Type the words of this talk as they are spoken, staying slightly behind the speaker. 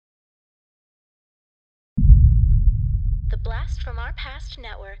The Blast from Our Past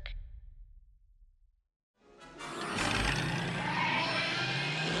Network.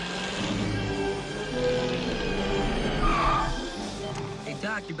 Hey,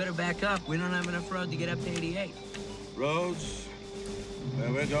 Doc, you better back up. We don't have enough road to get up to 88. Roads?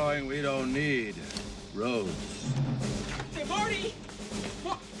 Where we're going, we don't need roads. Hey, Marty!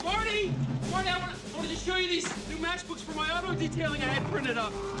 Marty! Marty, I wanted to show you these new matchbooks for my auto detailing I had printed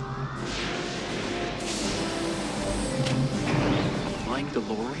up. Flying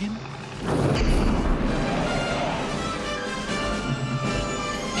DeLorean?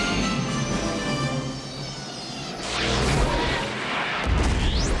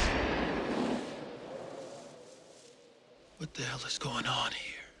 What the hell is going on here?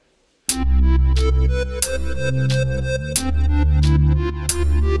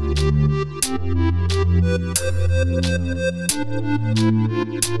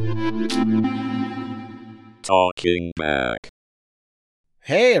 Talking Back.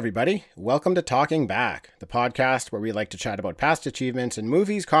 Hey everybody, welcome to Talking Back, the podcast where we like to chat about past achievements in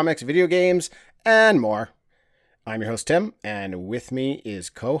movies, comics, video games, and more. I'm your host Tim, and with me is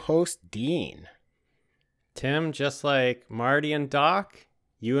co-host Dean. Tim, just like Marty and Doc,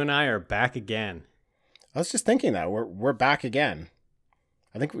 you and I are back again. I was just thinking that we're back again.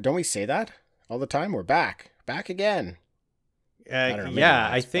 I think, don't we say that all the time? We're back again. I don't know, Yeah,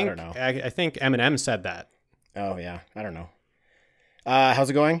 I don't know. I think Eminem said that. Oh yeah, I don't know. How's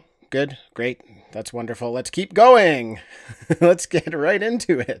it going? Good, great. That's wonderful. Let's keep going. Let's get right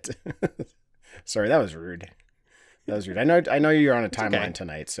into it. Sorry, that was rude. I know you're on a timeline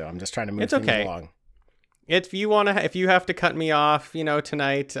tonight, so I'm just trying to move things along. If you have to cut me off,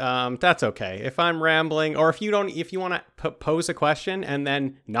 tonight, that's okay. If I'm rambling, or if you want to pose a question and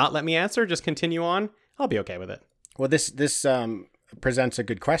then not let me answer, just continue on, I'll be okay with it. Well, this presents a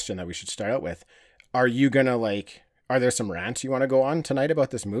good question that we should start out with. Are you gonna are there some rants you want to go on tonight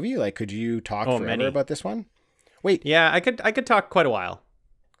about this movie? Like, could you talk forever about this one? Wait. Yeah, I could talk quite a while.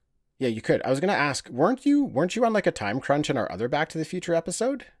 Yeah, you could. I was gonna ask, weren't you on like a time crunch in our other Back to the Future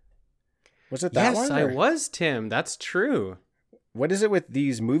episode? Was it that one? Yes, I was, Tim. That's true. What is it with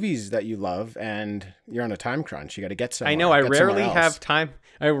these movies that you love and you're on a time crunch? You got to get somewhere. I know. I rarely have time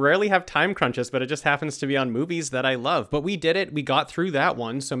crunches, but it just happens to be on movies that I love. But we did it. We got through that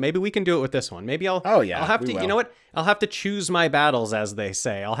one, so maybe we can do it with this one. Maybe I'll. Oh yeah. I'll have to. You know what? I'll have to choose my battles, as they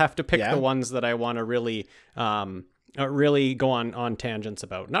say. I'll have to pick the ones that I want to really go on tangents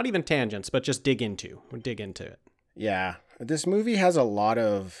about. Not even tangents, but just dig into it. Yeah, this movie has a lot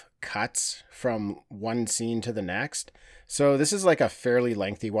of cuts from one scene to the next. So this is like a fairly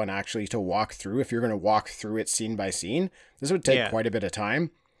lengthy one actually to walk through. If you're going to walk through it scene by scene, this would take quite a bit of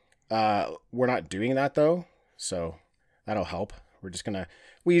time. We're not doing that though, so that'll help.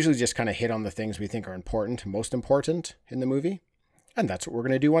 We usually just kind of hit on the things we think are most important in the movie. And that's what we're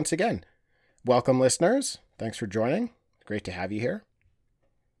going to do once again. Welcome listeners. Thanks for joining. Great to have you here.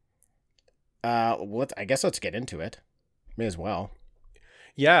 I guess let's get into it. May as well.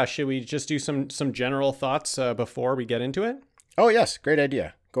 Yeah, should we just do some general thoughts before we get into it? Oh, yes. Great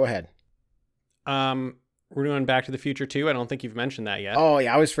idea. Go ahead. We're doing Back to the Future 2. I don't think you've mentioned that yet. Oh,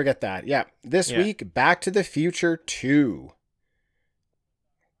 yeah. I always forget that. Yeah. This week, Back to the Future 2.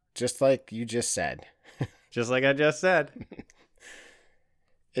 Just like you just said. Just like I just said.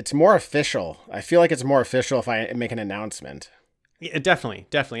 It's more official. I feel like it's more official if I make an announcement. Yeah,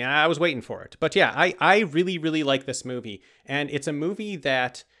 definitely. I was waiting for it. But yeah, I really, really like this movie. And it's a movie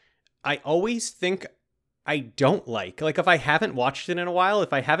that I always think I don't like. Like, if I haven't watched it in a while,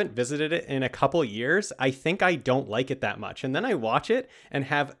 if I haven't visited it in a couple years, I think I don't like it that much. And then I watch it and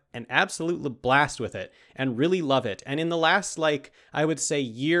have an absolute blast with it and really love it. And in the last, I would say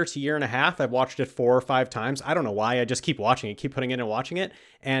year to year and a half, I've watched it 4 or 5 times. I don't know why. I just keep watching it, keep putting it and watching it.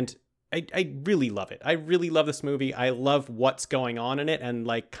 And I really love it. I really love this movie. I love what's going on in it and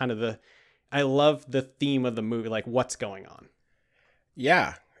I love the theme of the movie, like what's going on.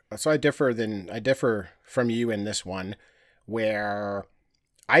 Yeah. So I differ from you in this one where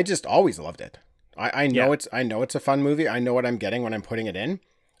I just always loved it. I know it's a fun movie. I know what I'm getting when I'm putting it in.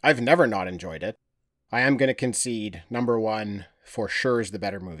 I've never not enjoyed it. I am going to concede number 1 for sure is the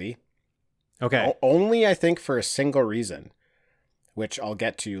better movie. Okay. Only I think for a single reason, which I'll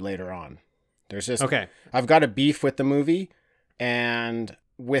get to later on. I've got a beef with the movie, and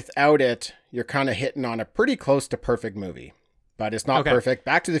without it, you're kind of hitting on a pretty close to perfect movie. But it's not perfect.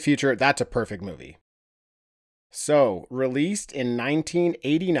 Back to the Future, that's a perfect movie. So, released in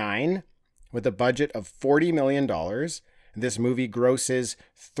 1989 with a budget of $40 million, this movie grosses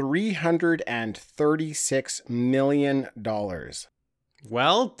 $336 million.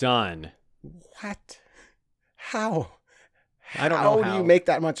 Well done. What? How? I don't know How do you make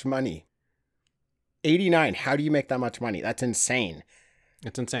that much money? 89. How do you make that much money? That's insane.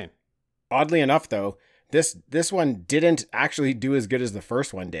 It's insane. Oddly enough, though, this one didn't actually do as good as the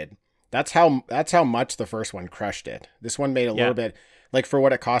first one did. That's how much the first one crushed it. This one made a little bit, like for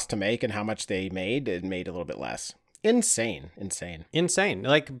what it cost to make and how much they made, it made a little bit less. Insane.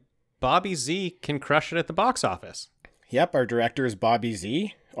 Like Bobby Z can crush it at the box office. Yep, our director is Bobby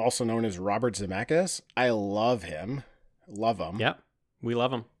Z, also known as Robert Zemeckis. I love him. Love him. Yep, we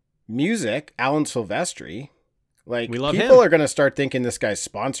love him. Music, Alan Silvestri. Like, we love people him. are going to start thinking this guy's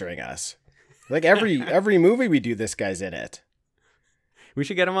sponsoring us. Like, every movie we do, this guy's in it. We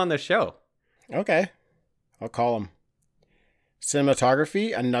should get him on the show. Okay. I'll call him.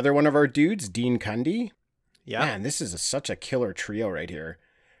 Cinematography, another one of our dudes, Dean Cundy. Yeah. Man, this is such a killer trio right here.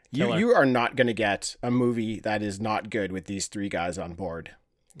 Killer. You are not going to get a movie that is not good with these three guys on board.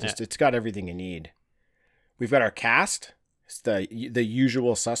 It's got everything you need. We've got our cast. It's the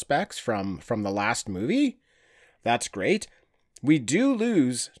usual suspects from the last movie. That's great. We do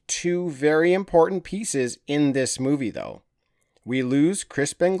lose two very important pieces in this movie, though. We lose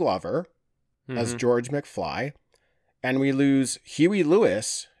Crispin Glover as George McFly, and we lose Huey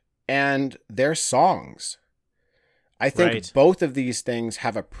Lewis and their songs. I think both of these things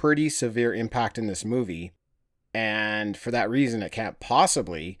have a pretty severe impact in this movie, and for that reason, it can't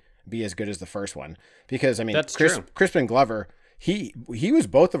possibly be as good as the first one. Because, I mean, Crispin Glover, he was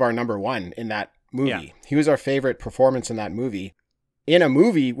both of our number one in that movie. Yeah. He was our favorite performance in that movie, in a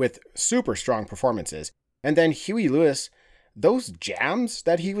movie with super strong performances. And then Huey Lewis, those jams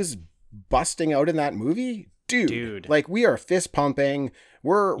that he was busting out in that movie, dude. Like, we are fist pumping.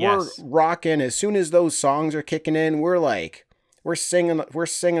 We're rocking. As soon as those songs are kicking in, we're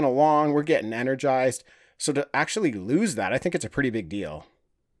singing along. We're getting energized. So to actually lose that, I think it's a pretty big deal.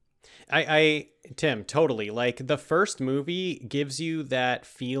 Tim, totally. Like, the first movie gives you that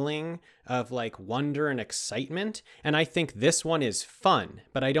feeling of like wonder and excitement. And I think this one is fun,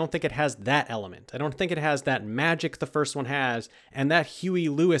 but I don't think it has that element. I don't think it has that magic the first one has. And that Huey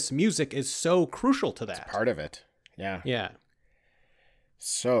Lewis music is so crucial to that. It's part of it. Yeah. Yeah.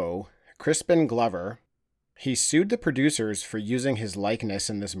 So Crispin Glover, he sued the producers for using his likeness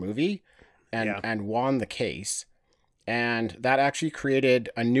in this movie and won the case. And that actually created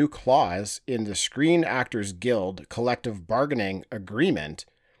a new clause in the Screen Actors Guild collective bargaining agreement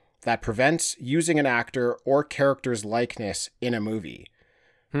that prevents using an actor or character's likeness in a movie.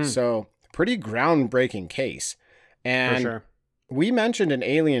 So, pretty groundbreaking case. And for sure. We mentioned in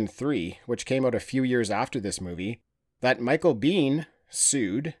Alien 3, which came out a few years after this movie, that Michael Biehn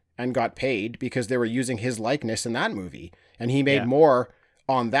sued and got paid because they were using his likeness in that movie. And he made more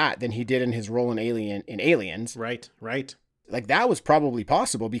on that than he did in his role in Aliens. Right. Like, that was probably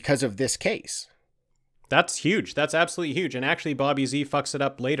possible because of this case. That's huge. That's absolutely huge. And actually, Bobby Z fucks it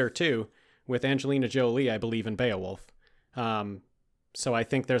up later, too, with Angelina Jolie, I believe, in Beowulf. So I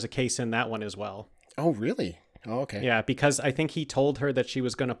think there's a case in that one as well. Oh, really? Oh, okay. Yeah, because I think he told her that she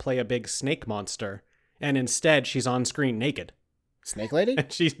was going to play a big snake monster, and instead she's on screen naked. Snake lady? And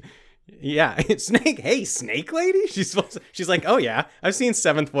Snake lady? She's like, oh yeah, I've seen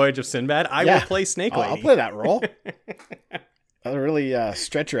Seventh Voyage of Sinbad. I will play Snake lady. I'll play that role. That'll really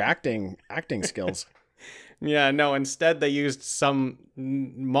stretch your acting skills. Yeah, no, instead they used some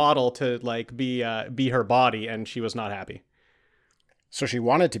model to like be her body, and she was not happy. So she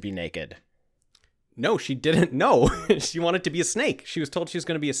wanted to be naked. No, she didn't. No, she wanted to be a snake. She was told she was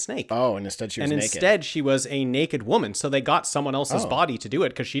going to be a snake. Oh, and instead she was naked. And instead she was a naked woman. So they got someone else's body to do it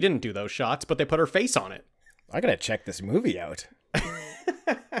because she didn't do those shots, but they put her face on it. I gotta check this movie out.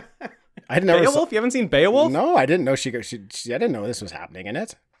 Beowulf? You haven't seen Beowulf? No, I didn't know she I didn't know this was happening in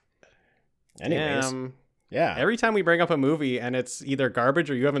it. Anyways, yeah. Every time we bring up a movie and it's either garbage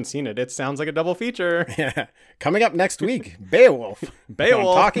or you haven't seen it, it sounds like a double feature. Yeah. Coming up next week, Beowulf.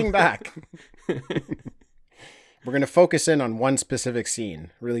 Beowulf. Talking back. We're going to focus in on one specific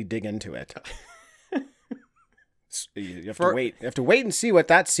scene, really dig into it. You have to wait. You have to wait and see what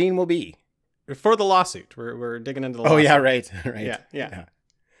that scene will be. For the lawsuit. We're digging into the lawsuit. Oh, yeah, right.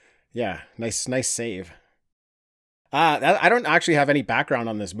 Yeah, nice save. I don't actually have any background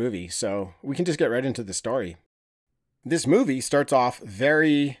on this movie, so we can just get right into the story. This movie starts off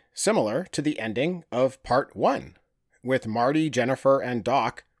very similar to the ending of part 1, with Marty, Jennifer, and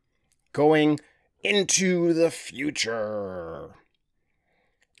Doc going into the future.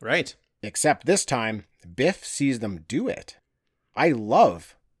 Right. Except this time, Biff sees them do it. I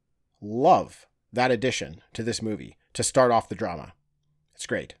love that addition to this movie to start off the drama. It's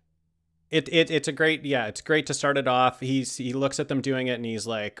great. It's a great, it's great to start it off. He looks at them doing it and he's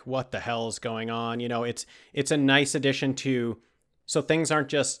like, what the hell's going on? You know, it's a nice addition to, so things aren't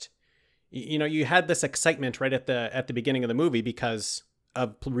just, you know, you had this excitement right at the beginning of the movie because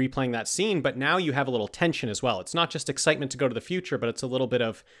of replaying that scene, but now you have a little tension as well. It's not just excitement to go to the future, but it's a little bit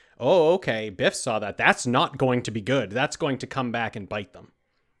of, oh, okay, Biff saw that. That's not going to be good. That's going to come back and bite them.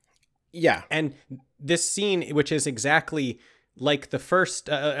 Yeah. And this scene, which is exactly like the first,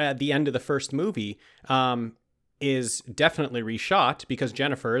 at the end of the first movie, is definitely reshot because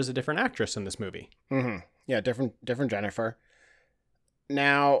Jennifer is a different actress in this movie. Mm-hmm. Yeah, different Jennifer.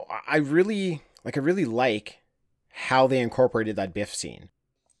 Now, I really like how they incorporated that Biff scene.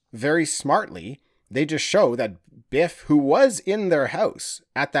 Very smartly, they just show that Biff, who was in their house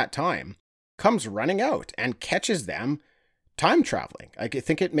at that time, comes running out and catches them time traveling. I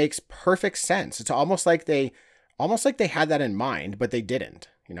think it makes perfect sense. It's almost like they had that in mind, but they didn't,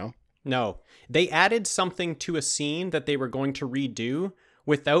 you know? No, they added something to a scene that they were going to redo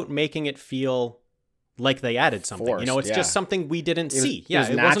without making it feel like they added something. Forced, you know, it's yeah. just something we didn't see. It was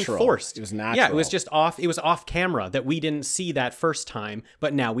It natural. wasn't forced. It was natural. Yeah, it was just off. It was off camera that we didn't see that first time,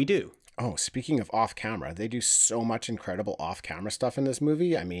 but now we do. Oh, speaking of off camera, they do so much incredible off camera stuff in this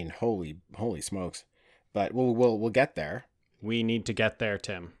movie. I mean, holy smokes. But we'll get there. We need to get there,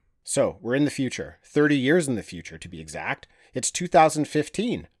 Tim. So we're in the future, 30 years in the future to be exact. It's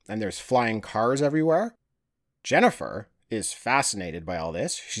 2015 and there's flying cars everywhere. Jennifer is fascinated by all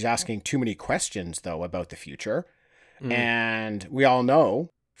this. She's asking too many questions though about the future. And we all know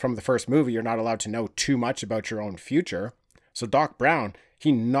from the first movie, you're not allowed to know too much about your own future. So Doc Brown,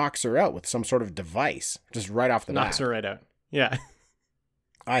 he knocks her out with some sort of device just right off the bat. Knocks her right out. Yeah.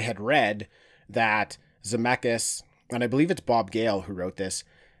 I had read that Zemeckis, and I believe it's Bob Gale who wrote this,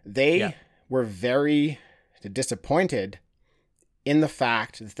 they were very disappointed in the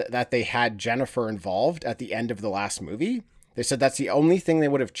fact that they had Jennifer involved at the end of the last movie. They said that's the only thing they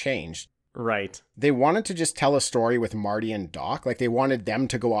would have changed. Right. They wanted to just tell a story with Marty and Doc. Like they wanted them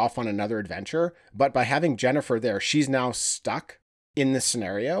to go off on another adventure. But by having Jennifer there, she's now stuck in this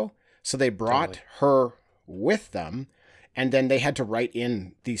scenario. So they brought her with them. And then they had to write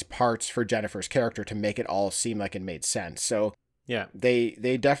in these parts for Jennifer's character to make it all seem like it made sense. So yeah,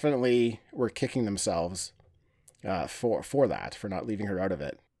 they definitely were kicking themselves for that, for not leaving her out of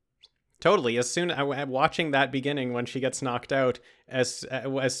it. Totally. As soon watching that beginning when she gets knocked out, as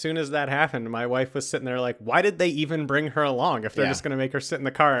soon as that happened, my wife was sitting there like, why did they even bring her along if they're just going to make her sit in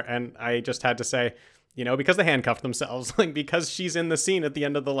the car? And I just had to say, you know, because they handcuffed themselves, like because she's in the scene at the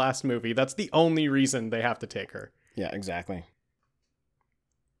end of the last movie. That's the only reason they have to take her. Yeah, exactly.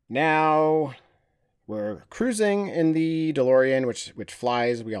 Now we're cruising in the DeLorean, which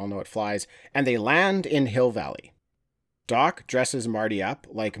flies. We all know it flies. And they land in Hill Valley. Doc dresses Marty up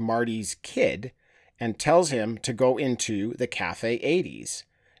like Marty's kid and tells him to go into the Cafe 80s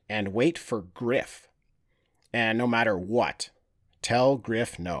and wait for Griff. And no matter what, tell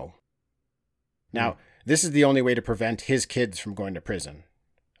Griff no. Now, this is the only way to prevent his kids from going to prison,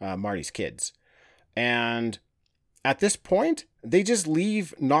 Marty's kids. And at this point, they just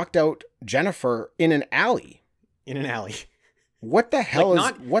leave knocked out Jennifer in an alley. In an alley. What the hell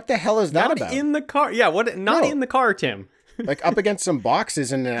what the hell is that not about? Not in the car. Yeah, in the car, Tim. Like up against some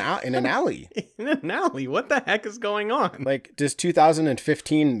boxes in an alley. In an alley. What the heck is going on? Like, does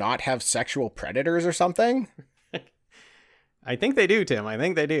 2015 not have sexual predators or something? I think they do, Tim. I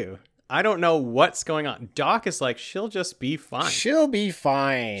think they do. I don't know what's going on. Doc is like, she'll just be fine. She'll be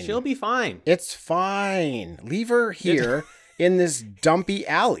fine. She'll be fine. It's fine. Leave her here in this dumpy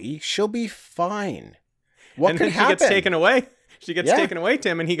alley. She'll be fine. What could happen? She gets taken away. She gets taken away,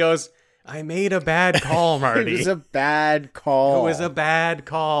 Tim, and he goes, I made a bad call, Marty. It was a bad call. It was a bad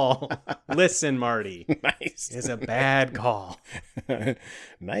call. Listen, Marty. Nice. It's a bad call.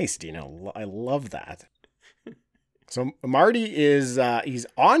 Nice, Dino. I love that. So Marty is, he's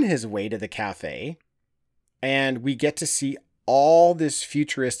on his way to the cafe, and we get to see all this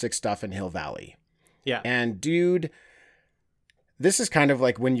futuristic stuff in Hill Valley. Yeah. And dude, this is kind of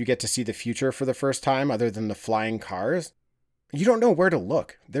like when you get to see the future for the first time, other than the flying cars. You don't know where to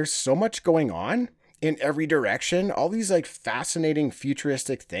look. There's so much going on in every direction. All these like fascinating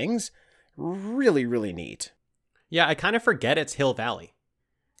futuristic things. Really, really neat. Yeah, I kind of forget it's Hill Valley.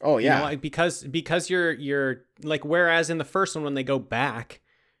 Oh yeah. You know, because you're like, whereas in the first one when they go back,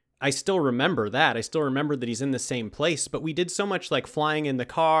 I still remember that. I still remember that he's in the same place, but we did so much like flying in the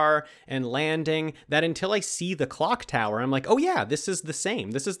car and landing that until I see the clock tower, I'm like, oh yeah, this is the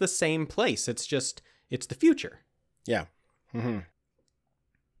same. This is the same place. It's the future. Yeah. Mm-hmm.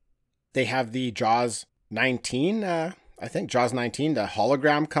 They have the Jaws 19, I think Jaws 19, the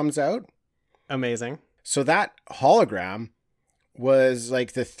hologram comes out Amazing. So that hologram was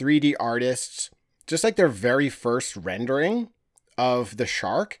like the 3D artists, just like their very first rendering of the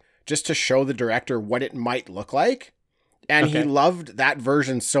shark, just to show the director what it might look like. And he loved that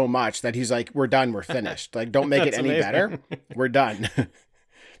version so much that he's like, we're done. We're finished. Like, don't make it any better. We're done.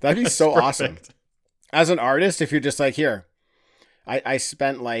 That'd be so awesome. As an artist, if you're just like, here, I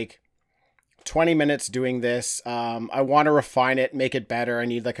spent like 20 minutes doing this. I want to refine it, make it better. I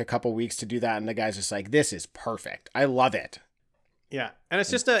need like a couple weeks to do that. And the guy's just like, this is perfect. I love it. Yeah. And it's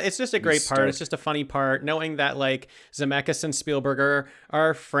just a great part. It's just a funny part, knowing that like Zemeckis and Spielberg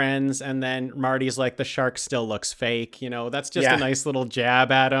are friends. And then Marty's like, the shark still looks fake. You know, that's just a nice little jab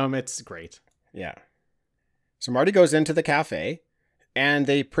at him. It's great. Yeah. So Marty goes into the cafe and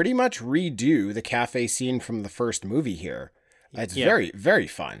they pretty much redo the cafe scene from the first movie here. It's very, very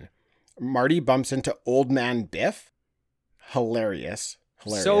fun. Marty bumps into Old Man Biff. Hilarious.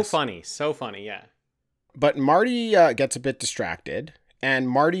 So funny. So funny. Yeah. But Marty gets a bit distracted, and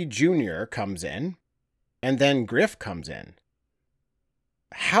Marty Jr. comes in, and then Griff comes in.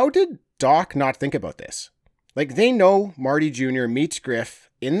 How did Doc not think about this? Like, they know Marty Jr. meets Griff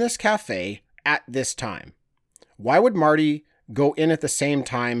in this cafe at this time. Why would Marty go in at the same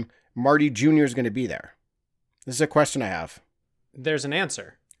time Marty Jr. is going to be there? This is a question I have. There's an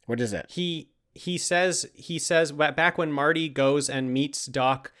answer. What is it? He says back when Marty goes and meets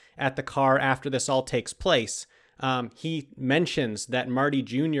Doc at the car after this all takes place, he mentions that Marty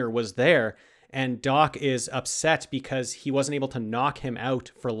Jr. was there, and Doc is upset because he wasn't able to knock him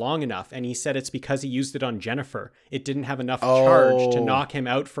out for long enough. And he said it's because he used it on Jennifer. It didn't have enough charge to knock him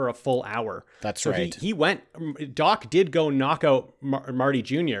out for a full hour. That's so right. Doc did go knock out Marty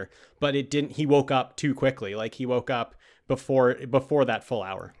Jr., but it didn't. He woke up too quickly. Like, he woke up before that full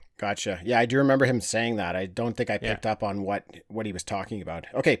hour. Gotcha. Yeah, I do remember him saying that. I don't think I picked up on what he was talking about.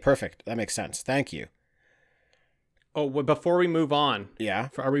 Okay, perfect. That makes sense. Thank you. Oh, well, before we move on. Yeah.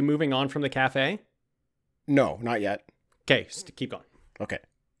 Are we moving on from the cafe? No, not yet. Okay, keep going. Okay.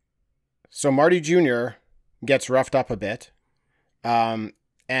 So Marty Jr. gets roughed up a bit, and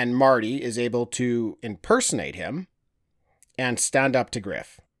Marty is able to impersonate him and stand up to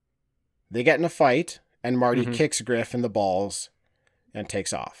Griff. They get in a fight, and Marty kicks Griff in the balls and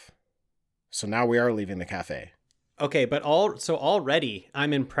takes off. So now we are leaving the cafe. Okay, but already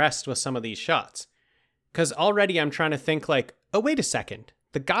I'm impressed with some of these shots. Because already I'm trying to think like, oh, wait a second.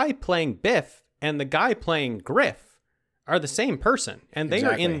 The guy playing Biff and the guy playing Griff are the same person. And they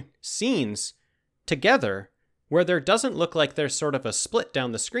are in scenes together where there doesn't look like there's sort of a split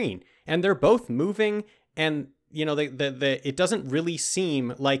down the screen. And they're both moving, and you know, it doesn't really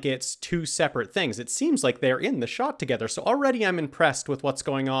seem like it's two separate things. It seems like they're in the shot together. So already I'm impressed with what's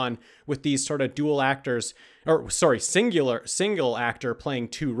going on with these sort of dual actors, single actor playing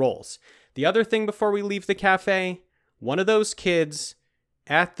two roles. The other thing before we leave the cafe, one of those kids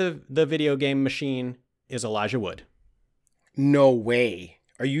at the video game machine is Elijah Wood. No way.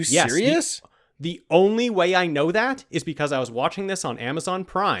 Are you serious? The only way I know that is because I was watching this on Amazon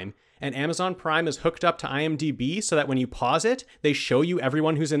Prime, and Amazon Prime is hooked up to IMDb so that when you pause it, they show you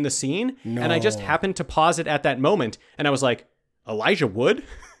everyone who's in the scene. No. And I just happened to pause it at that moment, and I was like, Elijah Wood?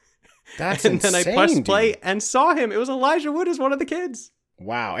 That's and insane, then I pressed play dude. and saw him. It was Elijah Wood as one of the kids.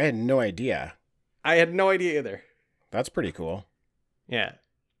 Wow, I had no idea. I had no idea either. That's pretty cool. Yeah.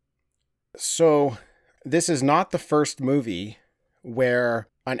 So, this is not the first movie where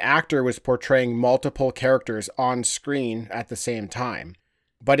an actor was portraying multiple characters on screen at the same time.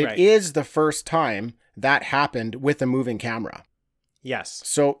 But it is the first time that happened with a moving camera. Yes.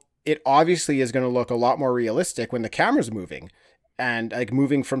 So, it obviously is going to look a lot more realistic when the camera's moving. And like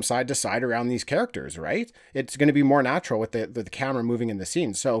moving from side to side around these characters, right? It's going to be more natural with the camera moving in the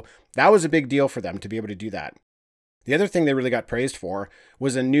scene. So that was a big deal for them to be able to do that. The other thing they really got praised for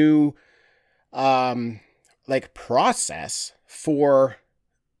was a new process for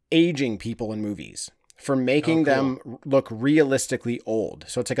aging people in movies, for making them look realistically old.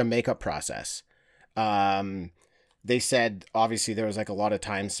 So it's like a makeup process. They said, obviously, there was like a lot of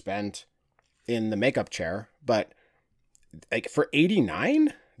time spent in the makeup chair, but like for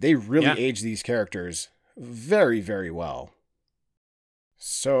 89, they really aged these characters very, very well.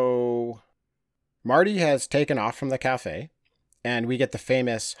 So Marty has taken off from the cafe, and we get the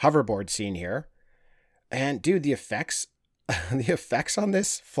famous hoverboard scene here. And dude, the effects on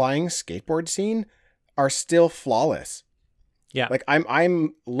this flying skateboard scene are still flawless. Yeah. Like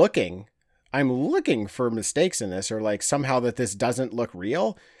I'm looking for mistakes in this, or like somehow that this doesn't look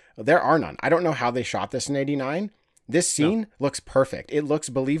real. There are none. I don't know how they shot this in 89. This scene looks perfect. It looks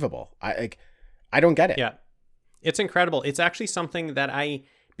believable. I don't get it. Yeah. It's incredible. It's actually something that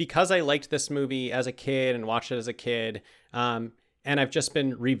because I liked this movie as a kid and watched it as a kid, and I've just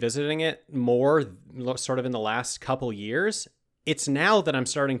been revisiting it more sort of in the last couple years, it's now that I'm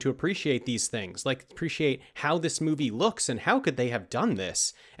starting to appreciate these things, like appreciate how this movie looks and how could they have done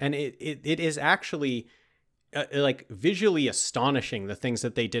this. And it is actually like visually astonishing, the things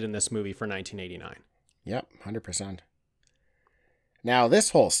that they did in this movie for 1989. Yep, 100%. Now,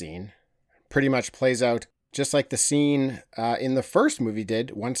 this whole scene pretty much plays out just like the scene in the first movie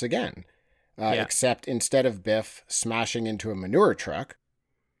did once again, except instead of Biff smashing into a manure truck,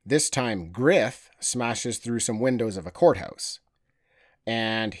 this time Griff smashes through some windows of a courthouse,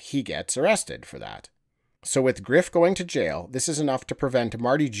 and he gets arrested for that. So with Griff going to jail, this is enough to prevent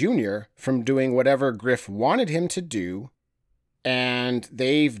Marty Jr. from doing whatever Griff wanted him to do, and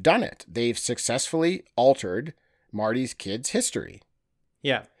they've done it. They've successfully altered Marty's kid's history.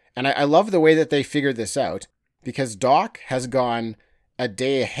 Yeah. And I love the way that they figured this out, because Doc has gone a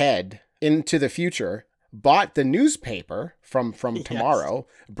day ahead into the future, bought the newspaper from tomorrow,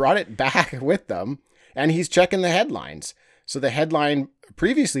 brought it back with them, and he's checking the headlines. So the headline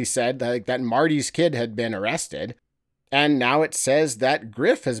previously said that Marty's kid had been arrested, and now it says that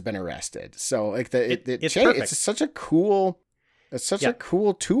Griff has been arrested. So like it's such a cool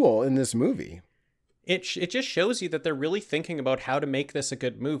tool in this movie. It just shows you that they're really thinking about how to make this a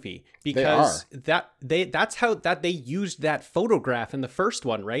good movie, because that's how they used that photograph in the first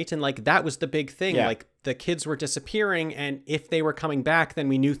one, right? And like that was the big thing. Yeah. Like the kids were disappearing, and if they were coming back, then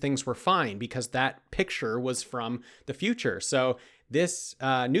we knew things were fine because that picture was from the future. So this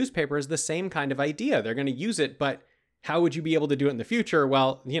newspaper is the same kind of idea. They're going to use it, but how would you be able to do it in the future?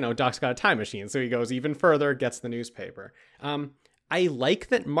 Well, Doc's got a time machine, so he goes even further, gets the newspaper. I like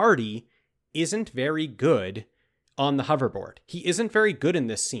that Marty isn't very good on the hoverboard. He isn't very good in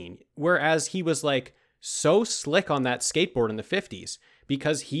this scene, whereas he was like so slick on that skateboard in the 50s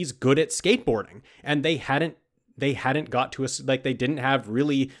because he's good at skateboarding, and they hadn't got to they didn't have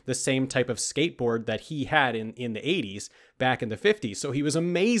really the same type of skateboard that he had in the 80s back in the 50s. So he was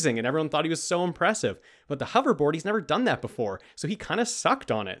amazing and everyone thought he was so impressive. But the hoverboard, he's never done that before. So he kind of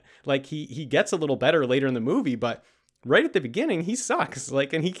sucked on it. Like he gets a little better later in the movie, but right at the beginning, he sucks.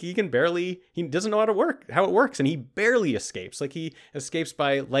 Like, and he doesn't know how it works, and he barely escapes. Like, he escapes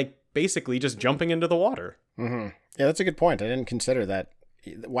by like basically just jumping into the water. Mm-hmm. Yeah, that's a good point. I didn't consider that.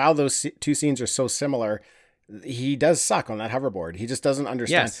 While those two scenes are so similar, he does suck on that hoverboard. He just doesn't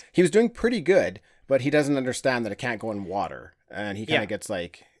understand. Yes. He was doing pretty good, but he doesn't understand that it can't go in water, and he kind of gets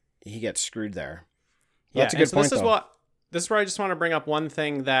screwed there. Well, that's a good point. This is where I just want to bring up one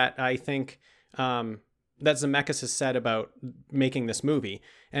thing that I think that Zemeckis has said about making this movie.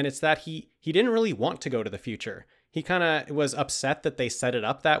 And it's that he didn't really want to go to the future. He kind of was upset that they set it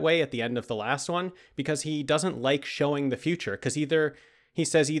up that way at the end of the last one, because he doesn't like showing the future. Because he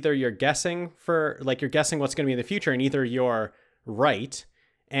says either you're guessing what's going to be in the future, and either you're right,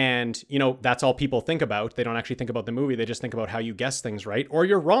 and that's all people think about. They don't actually think about the movie. They just think about how you guess things right, or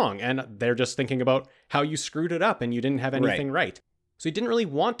you're wrong, and they're just thinking about how you screwed it up and you didn't have anything right. So he didn't really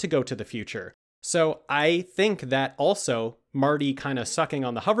want to go to the future. So I think that also Marty kind of sucking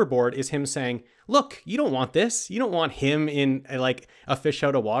on the hoverboard is him saying, look, you don't want this. You don't want him in like a fish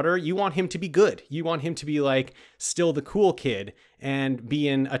out of water. You want him to be good. You want him to be like still the cool kid and be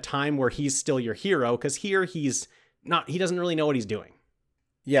in a time where he's still your hero. Because here he doesn't really know what he's doing.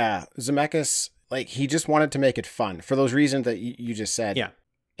 Yeah. Zemeckis, like he just wanted to make it fun for those reasons that you just said. Yeah.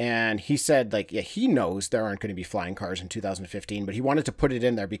 And he said, he knows there aren't going to be flying cars in 2015, but he wanted to put it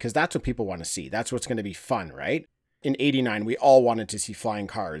in there because that's what people want to see. That's what's going to be fun, right? In 89, we all wanted to see flying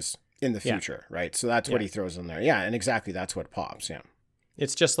cars in the future, right? So that's what he throws in there. Yeah, and exactly that's what pops, yeah.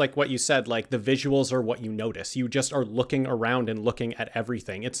 It's just like what you said, like the visuals are what you notice. You just are looking around and looking at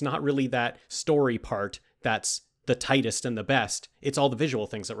everything. It's not really that story part that's the tightest and the best. It's all the visual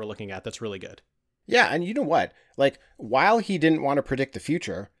things that we're looking at that's really good. Yeah, and you know what? Like, while he didn't want to predict the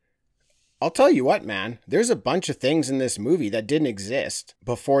future, I'll tell you what, man, there's a bunch of things in this movie that didn't exist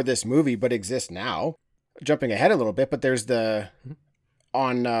before this movie, but exist now. Jumping ahead a little bit, but there's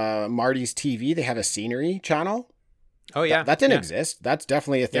on Marty's TV, they have a scenery channel. Oh, yeah. That didn't exist. That's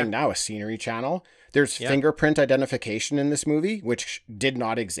definitely a thing now, a scenery channel. There's fingerprint identification in this movie, which did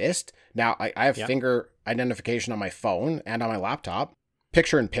not exist. Now, I have finger identification on my phone and on my laptop.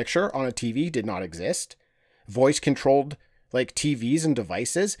 Picture-in-picture on a TV did not exist. Voice-controlled like TVs and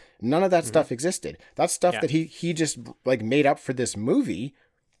devices, none of that stuff existed. That's stuff that he just like made up for this movie,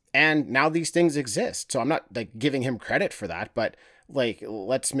 and now these things exist. So I'm not like giving him credit for that, but like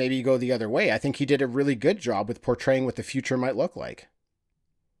let's maybe go the other way. I think he did a really good job with portraying what the future might look like.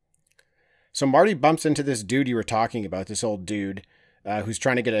 So Marty bumps into this dude you were talking about, this old dude, who's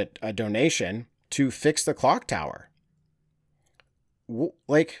trying to get a donation to fix the clock tower.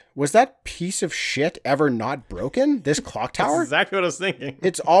 Like, was that piece of shit ever not broken? This clock tower? That's exactly what I was thinking.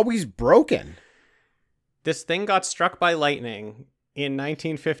 It's always broken. This thing got struck by lightning in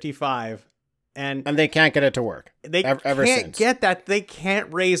 1955, and they can't get it to work. They ever can't since. get that. They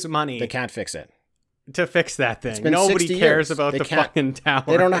can't raise money. They can't fix it. To fix that thing. Been Nobody 60 cares years. about They the can't- fucking tower.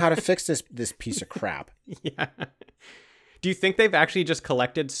 They don't know how to fix this piece of crap. Yeah. Do you think they've actually just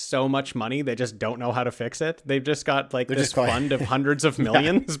collected so much money they just don't know how to fix it? They've just got like They're this just going- fund of hundreds of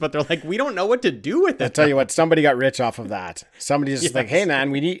millions, but they're like, we don't know what to do with it. I tell you what, somebody got rich off of that. Somebody's just like, Yes. hey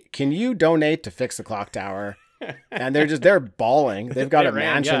man, can you donate to fix the clock tower? And they're bawling. They've got They a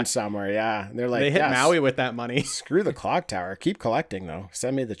ran, mansion yeah. somewhere. Yeah. And they're like, They hit yes, Maui with that money. screw the clock tower. Keep collecting though.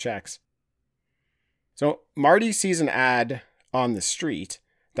 Send me the checks. So Marty sees an ad on the street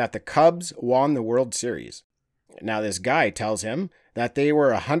that the Cubs won the World Series. Now this guy tells him that they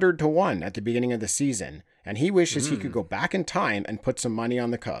were 100-1 at the beginning of the season, and he wishes he could go back in time and put some money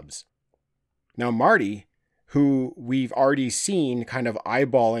on the Cubs. Now Marty, who we've already seen kind of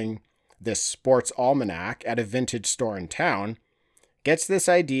eyeballing this sports almanac at a vintage store in town, gets this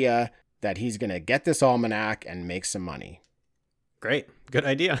idea that he's going to get this almanac and make some money. Great. Good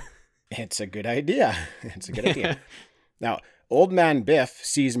idea. It's a good idea. It's a good idea. Now, Old Man Biff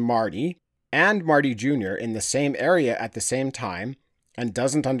sees Marty and Marty Jr. in the same area at the same time and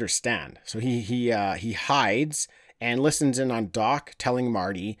doesn't understand. So he hides and listens in on Doc telling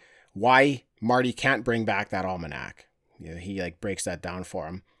Marty why Marty can't bring back that almanac. You know, he like breaks that down for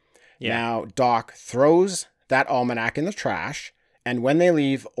him. Yeah. Now, Doc throws that almanac in the trash, and when they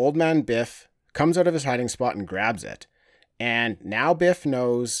leave, Old Man Biff comes out of his hiding spot and grabs it. And now Biff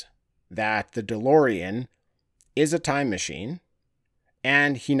knows that the DeLorean is a time machine,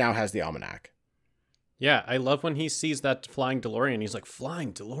 and he now has the almanac. Yeah, I love when he sees that flying DeLorean. He's like,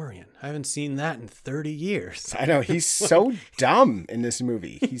 flying DeLorean? I haven't seen that in 30 years. I know, he's so dumb in this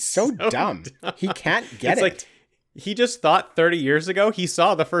movie. He's so dumb. He can't get It's it. like, he just thought 30 years ago he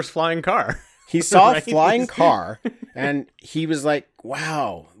saw the first flying car. He saw a Right? flying car, and he was like,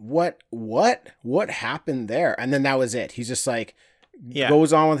 wow, what happened there? And then that was it. He's just like, Yeah.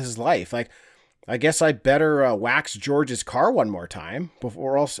 goes on with his life. Like, I guess I better wax George's car one more time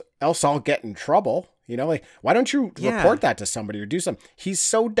before else I'll get in trouble. You know, like, why don't you Yeah. report that to somebody or do something? He's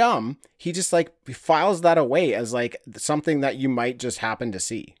so dumb. He just like files that away as like something that you might just happen to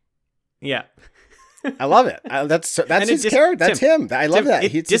see. Yeah. I love it. That's And his it character. That's Tim, him. I love that.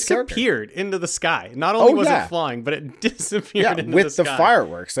 It It's his character. disappeared into the sky. Not only Oh, was yeah. it flying, but it disappeared Yeah, into the with sky. the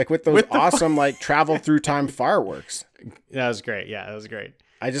fireworks, like with those With the awesome like travel through time fireworks. That was great. Yeah, that was great.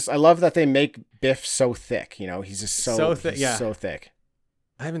 I love that they make Biff so thick. You know, he's just So thick, he's yeah. so thick.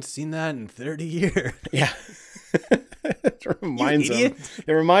 I haven't seen that in 30 years. Yeah. It reminds him. idiot.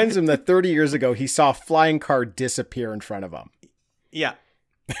 It reminds him that 30 years ago he saw a flying car disappear in front of him. Yeah.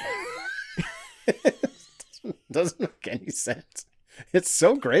 Doesn't make any sense. It's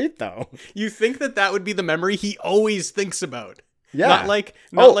so great though. You think that would be the memory he always thinks about. Yeah. Not like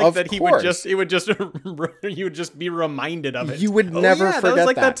of that he course. you would just be reminded of it. You would Oh, never yeah, that forget was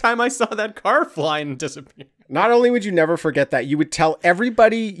like that. that time I saw that car fly and disappear. Not only would you never forget that, you would tell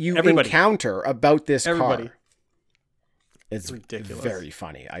everybody you Everybody. encounter about this Everybody. car. It's Ridiculous. very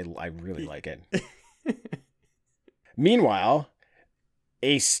funny. I really like it. Meanwhile,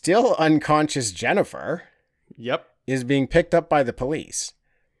 a still unconscious Jennifer Yep. is being picked up by the police.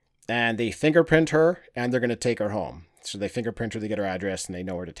 And they fingerprint her, and they're going to take her home. So they fingerprint her, they get her address, and they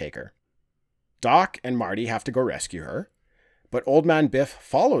know where to take her. Doc and Marty have to go rescue her, but Old Man Biff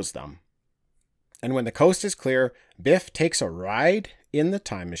follows them. And when the coast is clear, Biff takes a ride in the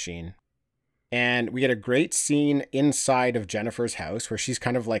time machine. And we get a great scene inside of Jennifer's house where she's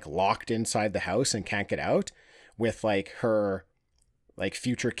kind of like locked inside the house and can't get out with like her like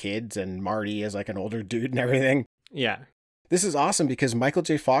future kids, and Marty is like an older dude and everything. Yeah. This is awesome because Michael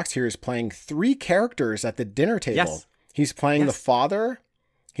J. Fox here is playing 3 characters at the dinner table. Yes. He's playing the Yes. father,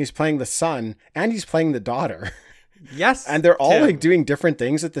 he's playing the son, and he's playing the daughter. Yes. And they're all Tim. like doing different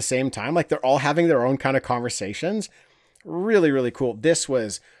things at the same time. Like they're all having their own kind of conversations. Really, really cool. This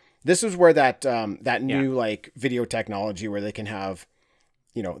was where that new like video technology where they can have,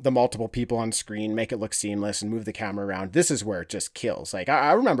 you know, the multiple people on screen, make it look seamless and move the camera around. This is where it just kills. Like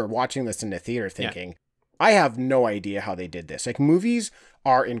I remember watching this in the theater thinking, I have no idea how they did this. Like movies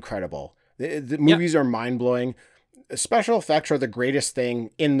are incredible. The movies are mind blowing. Special effects are the greatest thing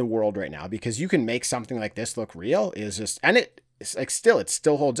in the world right now because you can make something like this look real is just, and it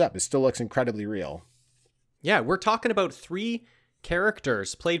still holds up. It still looks incredibly real. Yeah, we're talking about 3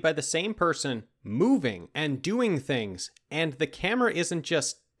 characters played by the same person moving and doing things, and the camera isn't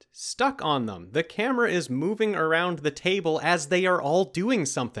just stuck on them. The camera is moving around the table as they are all doing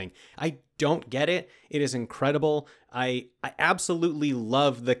something. I don't get it. It is incredible. I absolutely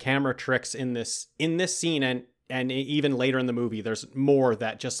love the camera tricks in this scene, and even later in the movie there's more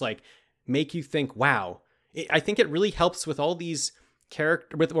that just like make you think, wow. I think it really helps with all these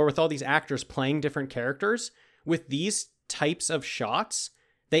with all these actors playing different characters. With these types of shots,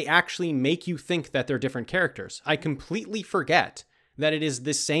 they actually make you think that they're different characters. I completely forget that it is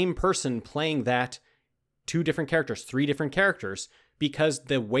the same person playing that 2 different characters, 3 different characters, because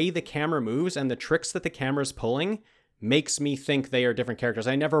the way the camera moves and the tricks that the camera's pulling makes me think they are different characters.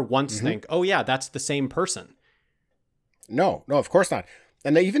 I never once think, oh yeah, that's the same person. No, of course not.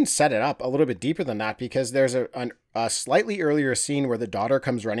 And they even set it up a little bit deeper than that, because there's a slightly earlier scene where the daughter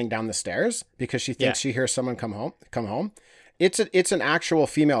comes running down the stairs because she thinks she hears someone come home. It's an actual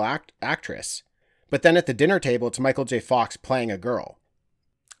female actress. But then at the dinner table, it's Michael J. Fox playing a girl.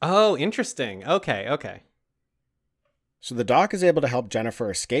 Oh, interesting. Okay. So the doc is able to help Jennifer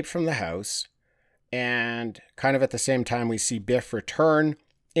escape from the house. And kind of at the same time, we see Biff return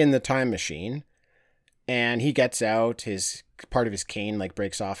in the time machine. And he gets out, part of his cane like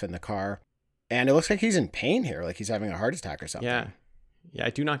breaks off in the car. And it looks like he's in pain here, like he's having a heart attack or something. Yeah, I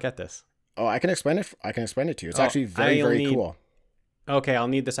do not get this. Oh, I can explain it to you. It's actually very cool. Okay, I'll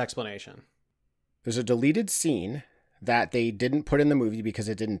need this explanation. There's a deleted scene that they didn't put in the movie because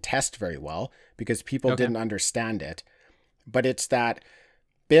it didn't test very well, because people didn't understand it. But it's that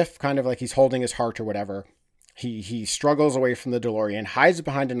Biff, kind of like he's holding his heart or whatever, he struggles away from the DeLorean, hides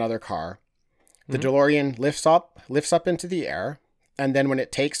behind another car. The DeLorean lifts up into the air, and then when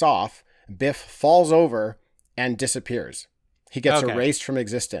it takes off, Biff falls over and disappears. He gets erased from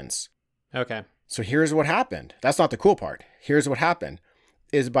existence. Okay. So here's what happened. That's not the cool part. Here's what happened.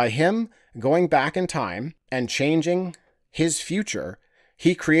 Is by him going back in time and changing his future,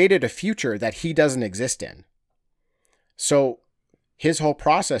 he created a future that he doesn't exist in. So his whole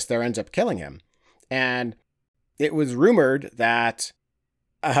process there ends up killing him. And it was rumored that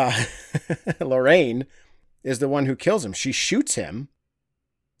Lorraine is the one who kills him. She shoots him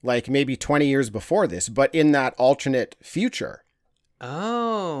like maybe 20 years before this, but in that alternate future.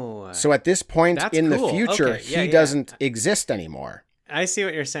 Oh. So at this point in the future, he doesn't exist anymore. I see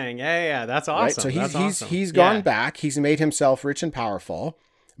what you're saying. Yeah. That's awesome. Right? So he's gone back. He's made himself rich and powerful,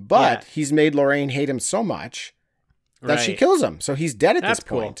 but he's made Lorraine hate him so much that she kills him. So he's dead at this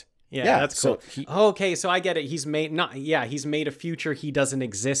point. Yeah, that's cool. Okay, so I get it. He's made a future he doesn't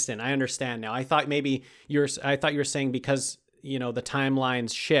exist in. I understand now. I thought you were saying because, the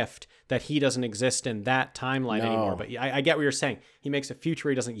timelines shift that he doesn't exist in that timeline anymore. But I get what you're saying. He makes a future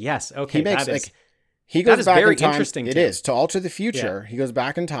he doesn't. Yes. Okay. He goes back very in time. Interesting. It is to alter the future. Yeah. He goes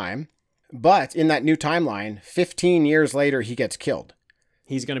back in time, but in that new timeline, 15 years later, he gets killed.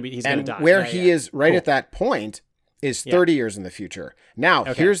 He's going to die. Where he is right at that point is 30 years in the future. Now,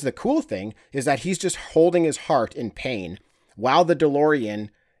 here's the cool thing is that he's just holding his heart in pain while the DeLorean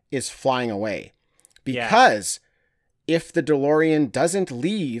is flying away. Because if the DeLorean doesn't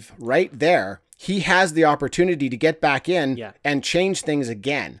leave right there, he has the opportunity to get back in and change things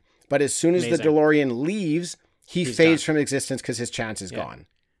again. But as soon as the DeLorean leaves, he's fades from existence because his chance is gone.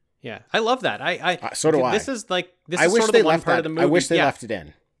 Yeah. I love that. So do I. This is sort of the one part of the movie. I wish they left it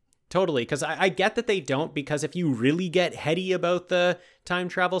in. Totally, because I get that they don't, because if you really get heady about the time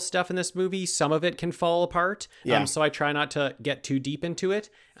travel stuff in this movie, some of it can fall apart. So I try not to get too deep into it.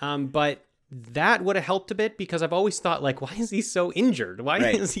 But that would have helped a bit, because I've always thought, like, why is he so injured? Why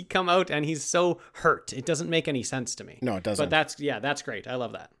does he come out and he's so hurt? It doesn't make any sense to me. No, it doesn't. But that's great. I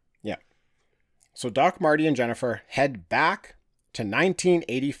love that. Yeah. So Doc, Marty, and Jennifer head back to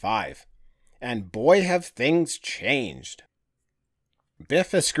 1985. And boy, have things changed.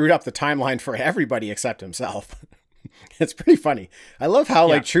 Biff has screwed up the timeline for everybody except himself. It's pretty funny. I love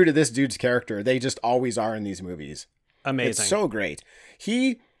how true to this dude's character, they just always are in these movies. Amazing. It's so great.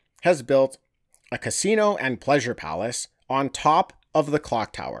 He has built a casino and pleasure palace on top of the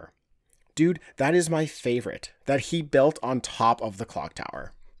clock tower. Dude, that is my favorite, that he built on top of the clock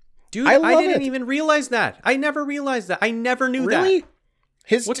tower. Dude, I didn't even realize that. I never realized that. I never knew that. Really?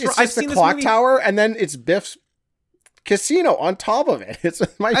 It's just the clock tower, and then it's Biff's casino on top of it. It's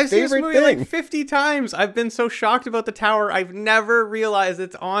my favorite thing. I've seen this movie like 50 times. I've been so shocked about the tower. I've never realized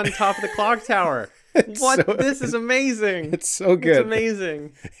it's on top of the clock tower. This is amazing. It's so good. It's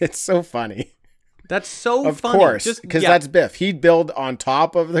amazing. It's so funny. That's so of funny. Of course, because that's Biff. He'd build on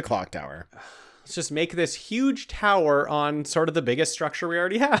top of the clock tower. let's just make this huge tower on sort of the biggest structure we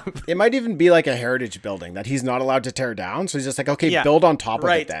already have. It might even be like a heritage building that he's not allowed to tear down. So he's just like, okay, Yeah. build on top of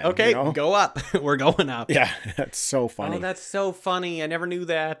Right. it then. Okay, you know? go up. We're going up. Yeah, that's so funny. Oh, that's so funny. I never knew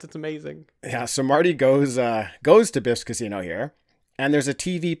that. It's amazing. Yeah, so Marty goes to Biff's casino here, and there's a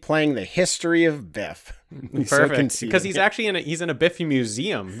TV playing the history of Biff. He's so Perfect. conceited. Because he's actually he's in a Biff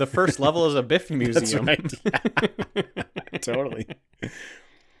museum. The first level is a Biff museum. That's right. Yeah. Totally.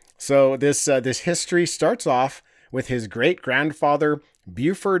 So this history starts off with his great grandfather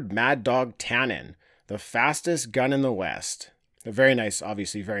Buford Mad Dog Tannen, the fastest gun in the West. A very nice,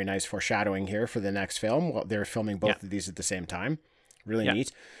 obviously very nice foreshadowing here for the next film. Well, they're filming both of these at the same time. Really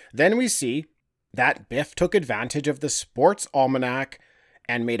neat. Then we see that Biff took advantage of the sports almanac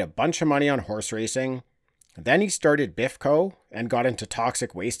and made a bunch of money on horse racing. Then he started Biffco and got into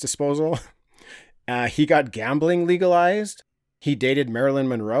toxic waste disposal. He got gambling legalized. He dated Marilyn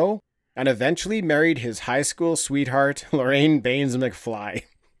Monroe and eventually married his high school sweetheart, Lorraine Baines McFly.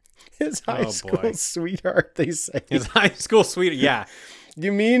 His high school sweetheart, they say. His high school sweetheart, yeah.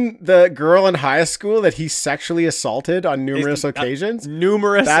 You mean the girl in high school that he sexually assaulted on numerous occasions?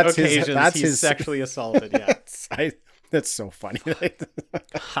 Numerous occasions that's he's his sexually assaulted, yeah. That's so funny.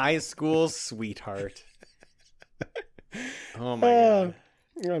 High school sweetheart. Oh my God.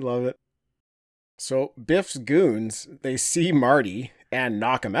 I love it. So Biff's goons, they see Marty and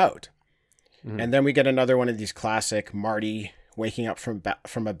knock him out. Mm-hmm. And then we get another one of these classic Marty waking up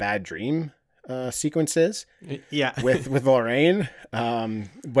from a bad dream sequences. Yeah. with Lorraine.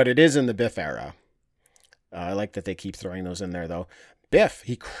 But it is in the Biff era. I like that they keep throwing those in there though. Biff,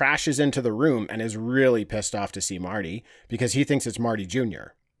 he crashes into the room and is really pissed off to see Marty because he thinks it's Marty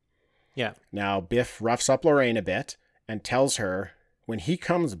Jr. Yeah. Now Biff roughs up Lorraine a bit and tells her when he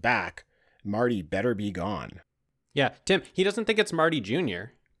comes back, Marty better be gone. Yeah, Tim, he doesn't think it's Marty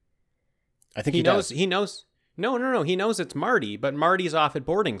Jr. I think he knows. does. He knows. No. He knows it's Marty, but Marty's off at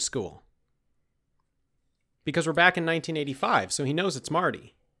boarding school. Because we're back in 1985, so he knows it's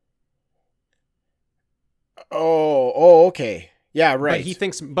Marty. Oh, okay. Yeah, right.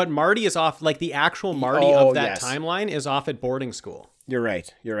 But Marty is off, like the actual Marty of that timeline is off at boarding school. You're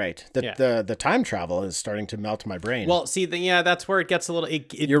right. The time travel is starting to melt my brain. Well, see, that's where it gets a little.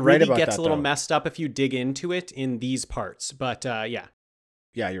 You're right really about gets that, a little though. messed up if you dig into it in these parts. But yeah.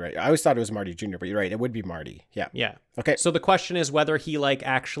 Yeah, you're right. I always thought it was Marty Jr., but you're right. It would be Marty. Yeah. Yeah. Okay. So the question is whether he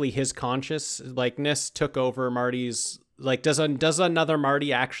actually his conscious likeness took over Marty's. Does another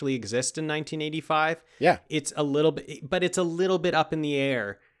Marty actually exist in 1985? Yeah. It's a little bit up in the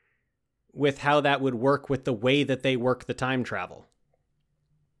air with how that would work with the way that they work the time travel.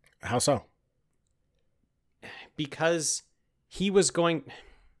 How so? Because he was going...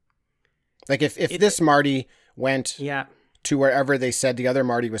 if this Marty went yeah. to wherever they said the other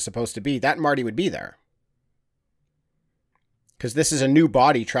Marty was supposed to be, that Marty would be there. Because this is a new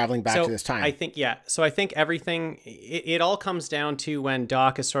body traveling back to this time. So I think everything, it all comes down to when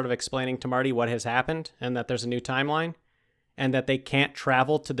Doc is sort of explaining to Marty what has happened and that there's a new timeline and that they can't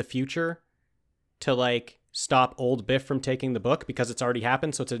travel to the future to stop old Biff from taking the book because it's already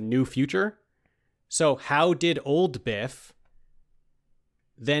happened. So it's a new future. So how did old Biff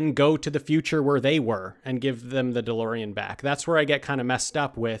then go to the future where they were and give them the DeLorean back? That's where I get kind of messed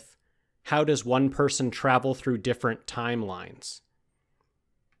up with how does one person travel through different timelines?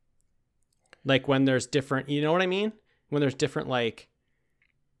 When there's different, you know what I mean? When there's different,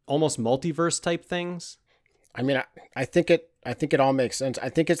 almost multiverse type things. I mean, I think it all makes sense. I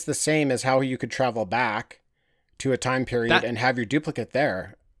think it's the same as how you could travel back to a time period and have your duplicate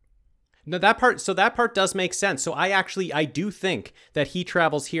there. No, that part does make sense. So I do think that he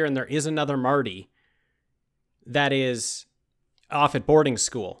travels here and there is another Marty that is off at boarding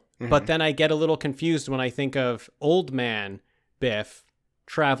school. Mm-hmm. But then I get a little confused when I think of old man Biff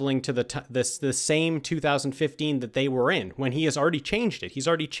traveling to the same 2015 that they were in when he has already changed it. He's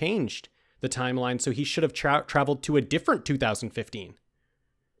already changed the timeline, so he should have traveled to a different 2015.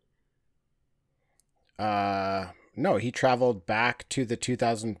 No, he traveled back to the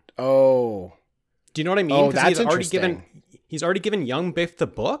 2000. Oh, do you know what I mean? Oh, that's interesting. He's already given young Biff the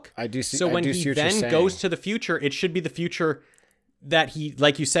book. I do see. So when he then goes to the future, it should be the future that he,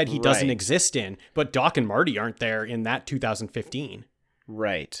 like you said, he doesn't exist in. But Doc and Marty aren't there in that 2015.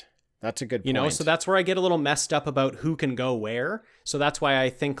 Right. That's a good point. So that's where I get a little messed up about who can go where. So that's why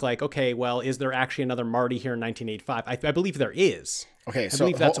I think okay, well, is there actually another Marty here in 1985? I believe there is. Okay, I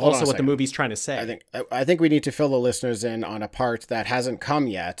believe that's also what the movie's trying to say. I think we need to fill the listeners in on a part that hasn't come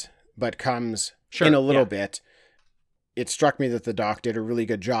yet, but comes in a little bit. It struck me that the doc did a really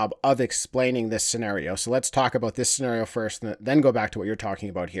good job of explaining this scenario. So let's talk about this scenario first, and then go back to what you're talking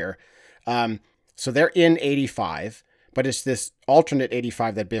about here. So they're in 85, but it's this alternate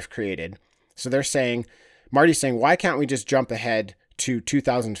 85 that Biff created. So they're saying, Marty's saying, why can't we just jump ahead to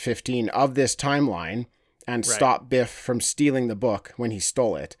 2015 of this timeline and stop Biff from stealing the book when he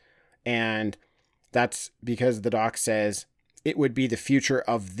stole it? And that's because the doc says it would be the future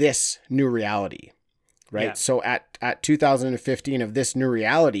of this new reality, right? Yeah. So at 2015 of this new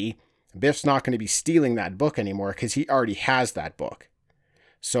reality, Biff's not going to be stealing that book anymore because he already has that book.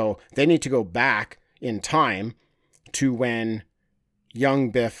 So they need to go back in time to when young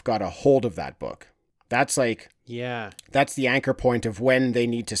Biff got a hold of that book. That's that's the anchor point of when they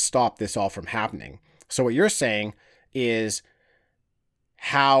need to stop this all from happening. So what you're saying is,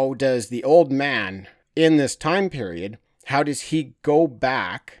 how does the old man in this time period, how does he go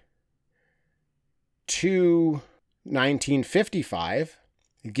back to 1955,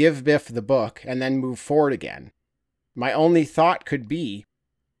 give Biff the book, and then move forward again? My only thought could be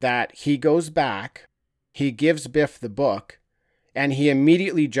that he goes back, he gives Biff the book, and he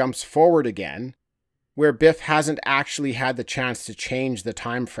immediately jumps forward again, where Biff hasn't actually had the chance to change the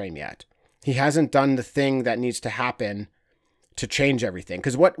time frame yet. He hasn't done the thing that needs to happen to change everything.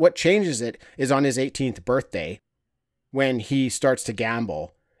 Because what changes it is on his 18th birthday, when he starts to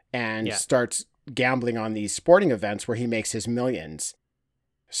gamble and starts gambling on these sporting events where he makes his millions.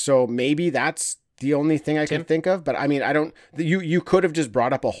 So maybe that's the only thing I can think of. But I mean, you could have just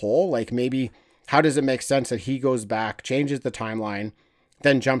brought up a whole, like, maybe how does it make sense that he goes back, changes the timeline,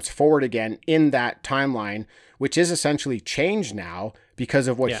 then jumps forward again in that timeline, which is essentially changed now because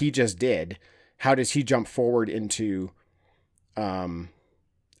of what he just did. How does he jump forward into kind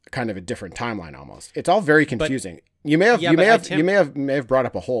of a different timeline almost? It's all very confusing. But, you may have brought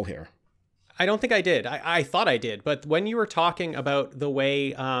up a hole here. I don't think I did. I thought I did. But when you were talking about the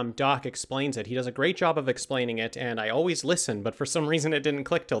way Doc explains it, he does a great job of explaining it, and I always listen, but for some reason it didn't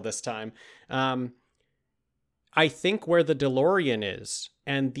click till this time. I think where the DeLorean is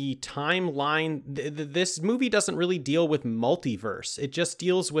and the timeline, this movie doesn't really deal with multiverse. It just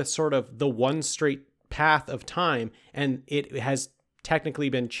deals with sort of the one straight path of time, and it has technically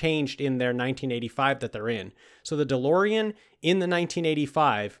been changed in their 1985 that they're in. So the DeLorean in the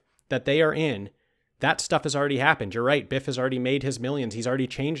 1985 that they are in, that stuff has already happened. You're right. Biff has already made his millions. He's already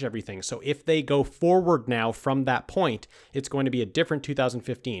changed everything. So if they go forward now from that point, it's going to be a different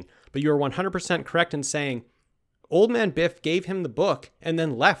 2015. But you're 100% correct in saying Old Man Biff gave him the book and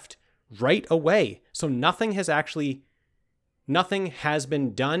then left right away. So nothing has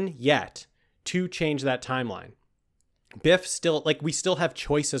been done yet to change that timeline. Biff still, like, we still have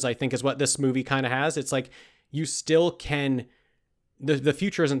choices, I think, is what this movie kind of has. It's like you still can, the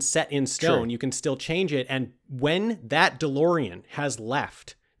future isn't set in stone. True. You can still change it. And when that DeLorean has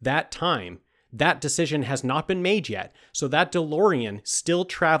left that time, that decision has not been made yet. So that DeLorean still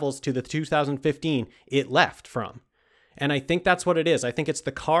travels to the 2015 it left from. And I think that's what it is. I think it's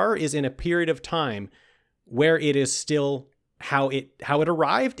the car is in a period of time where it is still how it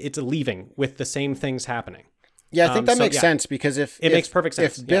arrived. It's leaving with the same things happening. Yeah, I think that makes sense, because if makes perfect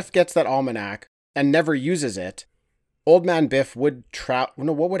sense. If Biff gets that almanac and never uses it, Old Man Biff would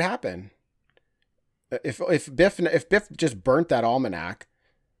what would happen? If Biff just burnt that almanac,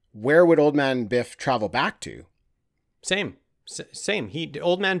 where would Old Man Biff travel back to? Same.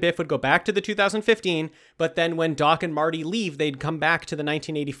 Old Man Biff would go back to the 2015, but then when Doc and Marty leave, they'd come back to the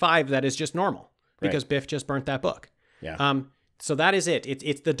 1985 that is just normal because Biff just burnt that book. Yeah. So that is it.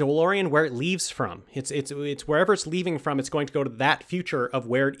 It's the DeLorean where it leaves from. It's wherever it's leaving from, it's going to go to that future of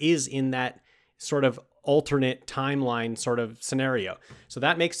where it is in that sort of alternate timeline sort of scenario. So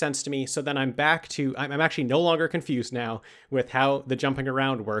that makes sense to me. So then I'm actually no longer confused now with how the jumping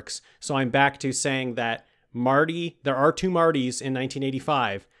around works. So I'm back to saying that there are two Martys in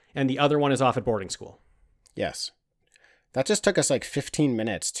 1985, and the other one is off at boarding school. Yes. That just took us like 15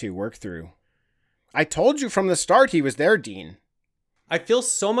 minutes to work through. I told you from the start he was there, Dean. I feel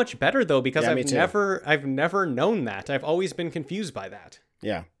so much better though, because I've never known that. I've always been confused by that.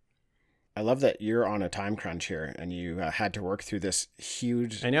 Yeah. I love that you're on a time crunch here and you had to work through this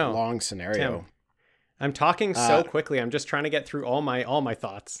huge, long scenario. Tim, I'm talking so quickly. I'm just trying to get through all my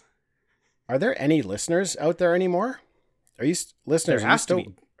thoughts. Are there any listeners out there anymore? Are you listeners? Are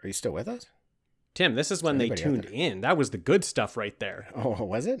you still with us? Tim, this is when they tuned in. That was the good stuff right there. Oh,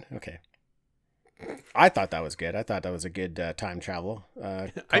 was it? Okay. I thought that was good. I thought that was a good time travel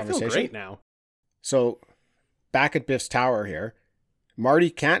conversation. I feel great now. So back at Biff's tower here,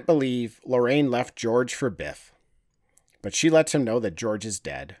 Marty can't believe Lorraine left George for Biff, but she lets him know that George is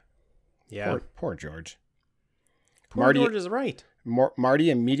dead. Yeah. Poor George. George is right.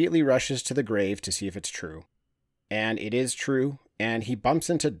 Marty immediately rushes to the grave to see if it's true. And it is true. And he bumps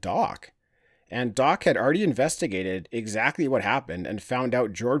into Doc. And Doc had already investigated exactly what happened and found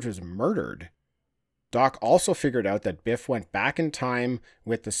out George was murdered. Doc also figured out that Biff went back in time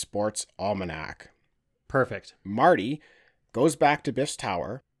with the sports almanac. Perfect. Marty goes back to Biff's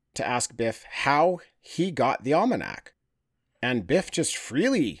tower to ask Biff how he got the almanac. And Biff just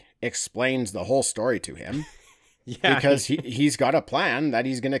freely explains the whole story to him. Yeah, because he's got a plan that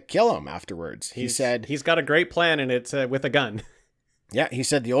he's going to kill him afterwards. He said he's got a great plan, and it's with a gun. Yeah, he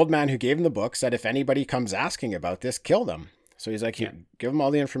said the old man who gave him the book said if anybody comes asking about this, kill them. So he's like, give him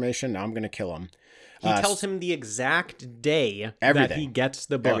all the information. Now I'm going to kill him. He tells him the exact day everything. that he gets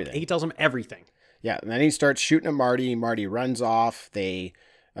the book. He tells him everything. Yeah, and then he starts shooting at Marty. Marty runs off. They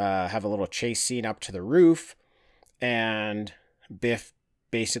have a little chase scene up to the roof. And Biff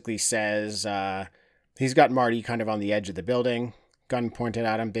basically says, he's got Marty kind of on the edge of the building, gun pointed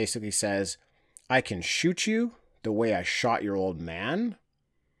at him, basically says, I can shoot you the way I shot your old man.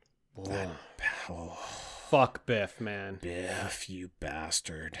 Fuck Biff, man. Biff, you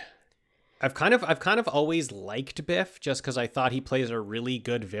bastard. I've kind of always liked Biff just because I thought he plays a really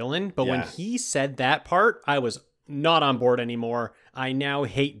good villain. But when he said that part, I was not on board anymore. I now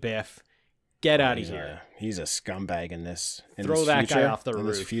hate Biff. Get out of here. He's a scumbag in this. Throw that guy off the roof. In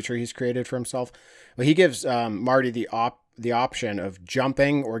this future he's created for himself. Well, he gives Marty the option of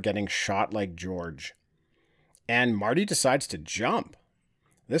jumping or getting shot like George. And Marty decides to jump.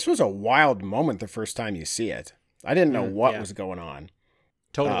 This was a wild moment the first time you see it. I didn't know what was going on.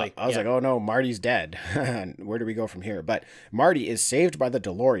 Totally. I was like, oh no, Marty's dead. Where do we go from here? But Marty is saved by the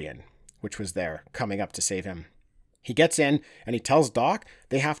DeLorean, which was there, coming up to save him. He gets in and he tells Doc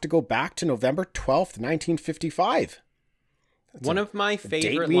they have to go back to November 12th, 1955. One of my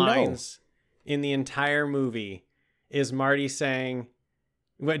favorite lines in the entire movie is Marty saying,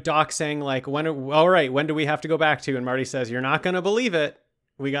 Doc saying like, when do we have to go back to? And Marty says, you're not going to believe it.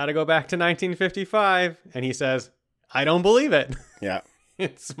 We got to go back to 1955. And he says, I don't believe it. Yeah.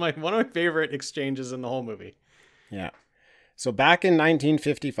 It's one of my favorite exchanges in the whole movie. Yeah. So back in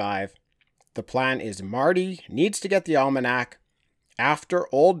 1955, the plan is Marty needs to get the almanac after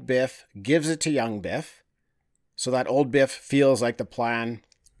old Biff gives it to young Biff so that old Biff feels like the plan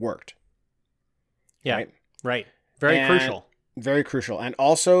worked. Yeah, right. Very crucial. Very crucial. And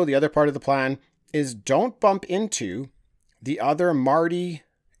also the other part of the plan is don't bump into the other Marty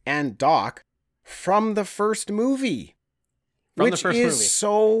and Doc from the first movie. Which is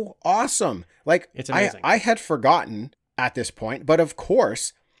so awesome. Like, it's amazing. I had forgotten at this point, but of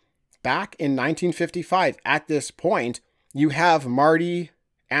course, back in 1955, at this point, you have Marty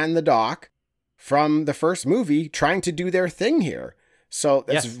and the Doc from the first movie trying to do their thing here. So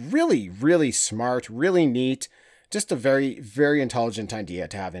that's really, really smart, really neat. Just a very, very intelligent idea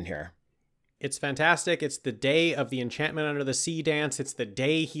to have in here. It's fantastic. It's the day of the Enchantment Under the Sea dance. It's the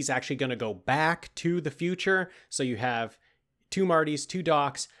day he's actually going to go back to the future. So you have 2 Martys, 2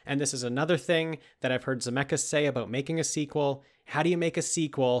 Docs, and this is another thing that I've heard Zemeckis say about making a sequel. How do you make a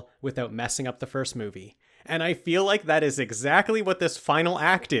sequel without messing up the first movie? And I feel like that is exactly what this final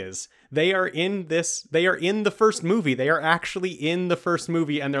act is. They are in the first movie. They are actually in the first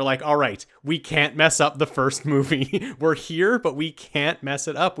movie, and they're like, all right, we can't mess up the first movie. We're here, but we can't mess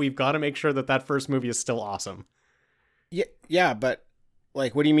it up. We've got to make sure that first movie is still awesome. Yeah, but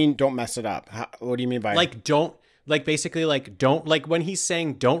like, what do you mean don't mess it up? What do you mean by... don't when he's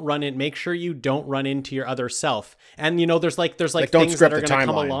saying don't run in, make sure you don't run into your other self. And there's things that are going to come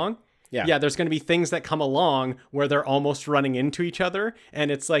along. Yeah, there's going to be things that come along where they're almost running into each other. And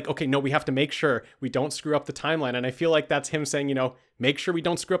it's like, okay, no, we have to make sure we don't screw up the timeline. And I feel like that's him saying, make sure we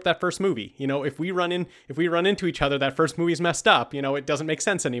don't screw up that first movie. If we run into each other, that first movie's messed up. It doesn't make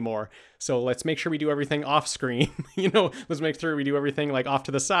sense anymore. So let's make sure we do everything off screen. Let's make sure we do everything like off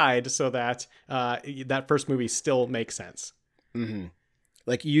to the side so that that first movie still makes sense. Mm-hmm.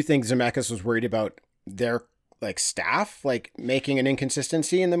 Like, you think Zemeckis was worried about their staff making an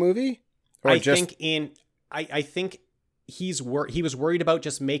inconsistency in the movie? Or I think he was worried about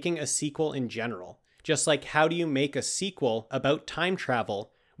just making a sequel in general. Just like, how do you make a sequel about time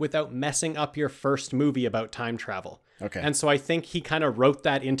travel without messing up your first movie about time travel? Okay. And so I think he kind of wrote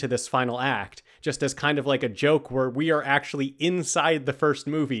that into this final act, just as kind of like a joke where we are actually inside the first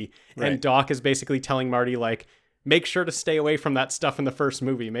movie. Right. And Doc is basically telling Marty, make sure to stay away from that stuff in the first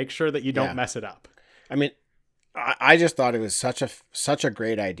movie. Make sure that you don't mess it up. I mean, I just thought it was such a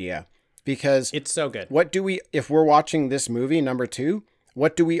great idea, because it's so good. If we're watching this movie, number 2,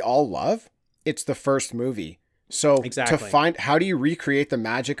 what do we all love? It's the first movie. So exactly. To find, how do you recreate the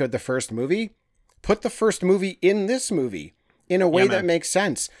magic of the first movie? Put the first movie in this movie in a way that makes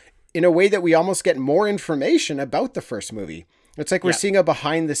sense, in a way that we almost get more information about the first movie. It's like we're Yeah. seeing a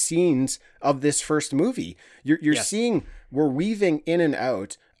behind the scenes of this first movie. You're Yes. seeing, we're weaving in and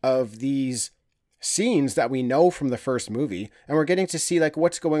out of these scenes that we know from the first movie, and we're getting to see like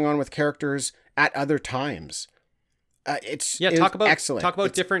what's going on with characters at other times. It's Talk about excellent. Talk about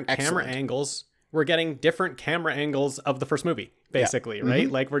It's different camera excellent. angles. We're getting different camera angles of the first movie, basically, right?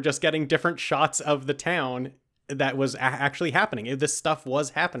 Mm-hmm. Like we're just getting different shots of the town that was actually happening. This stuff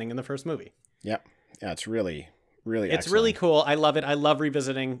was happening in the first movie. Yep. Yeah, it's really, really It's excellent. really cool. I love it. I love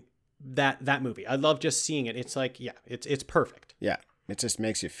revisiting that movie. I love just seeing it. It's like, yeah, it's perfect. Yeah. It just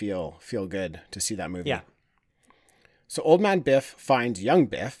makes you feel good to see that movie. Yeah. So Old Man Biff finds young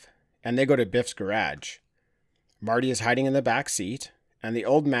Biff, and they go to Biff's garage. Marty is hiding in the back seat, and the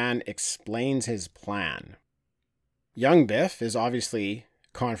old man explains his plan. Young Biff is obviously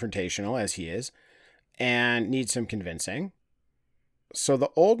confrontational, as he is, and needs some convincing. So the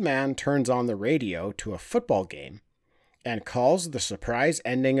old man turns on the radio to a football game and calls the surprise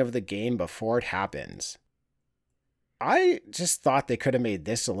ending of the game before it happens. I just thought they could have made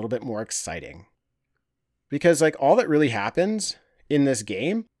this a little bit more exciting. Because like all that really happens in this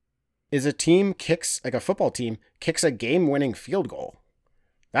game is a team kicks, like a football team, kicks a game-winning field goal.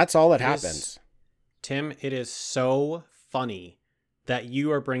 That's all that happens. Tim, it is so funny that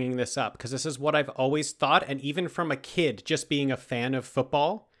you are bringing this up because this is what I've always thought. And even from a kid, just being a fan of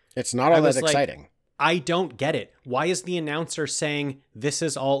football, It's not I all that was like, exciting. I don't get it. Why is the announcer saying this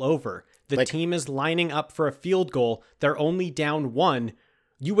is all over? The Like- team is lining up for a field goal. They're only down one.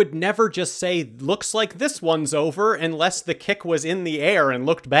 You would never just say, looks like this one's over unless the kick was in the air and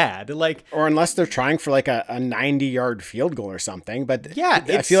looked bad. Like, Or unless they're trying for like a 90-yard field goal or something. But yeah,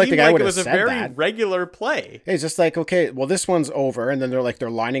 I it feel like the seemed guy like would it have was a said very that. regular play. It's just like, okay, well, this one's over. And then they're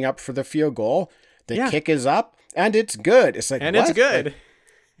lining up for the field goal. The Yeah. kick is up and it's good. It's like, And what? it's good. Like,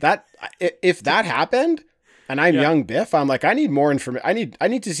 that, if that happened and I'm Yeah. young Biff, I'm like, I need more information. I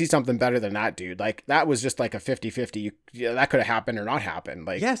need to see something better than that, dude. Like that was just like a 50-50. That could have happened or not happened.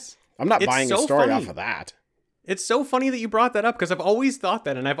 Like, Yes. I'm not It's buying a so story funny. off of that. It's so funny that you brought that up because I've always thought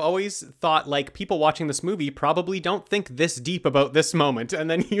that, and I've always thought like people watching this movie probably don't think this deep about this moment, and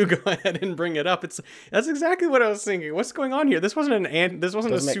then you go ahead and bring it up. That's exactly what I was thinking. What's going on here? This wasn't this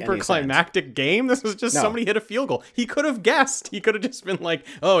wasn't a Doesn't make super any sense. climactic game. This was just No. somebody hit a field goal. He could have guessed. He could have just been like,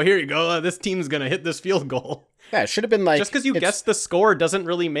 "Oh, here you go. This team's gonna hit this field goal." Yeah, it should have been like Just because you it's- guess the score doesn't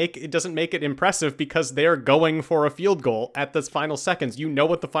make it impressive because they're going for a field goal at the final seconds. You know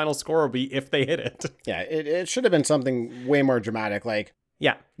what the final score will be if they hit it. Yeah, it should have been something way more dramatic. Like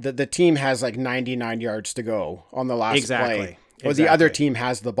Yeah. the team has like 99 yards to go on the last Exactly. play. Or the other Exactly. team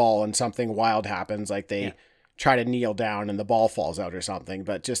has the ball and something wild happens. Like they Yeah. try to kneel down and the ball falls out or something.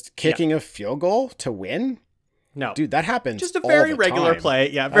 But just kicking a field goal to win? No. Dude, that happens Just a all very the regular time. play.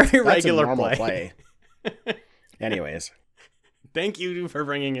 Yeah, That's very regular a normal play. Anyways, Thank you for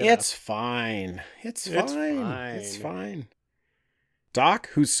bringing it it's up. fine. It's It's fine. It's fine. fine. Doc,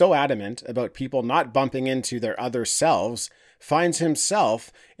 who's so adamant about people not bumping into their other selves, finds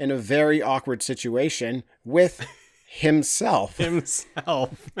himself in a very awkward situation with himself.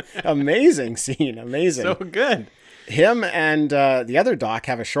 Himself. Amazing scene. Amazing. So good. Him and the other Doc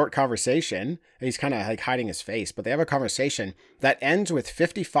have a short conversation. He's kind of like hiding his face, but they have a conversation that ends with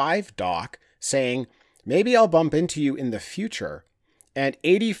 55 Doc saying, maybe I'll bump into you in the future. And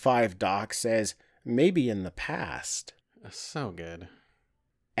 85 Doc says, maybe in the past. So good.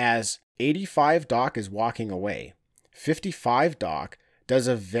 As 85 Doc is walking away, 55 Doc does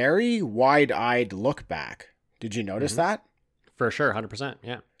a very wide-eyed look back. Did you notice that? For sure. 100%.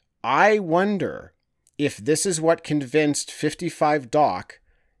 Yeah. I wonder if this is what convinced 55 Doc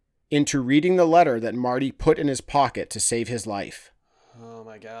into reading the letter that Marty put in his pocket to save his life. Oh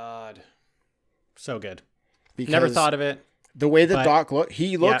my God. So good. Because Never thought of it. the way that but- Doc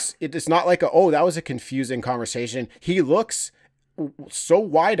he looks, it's not like that was a confusing conversation. He looks so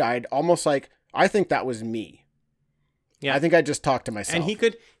wide-eyed, almost like, I think that was me. Yeah. I think I just talked to myself. And he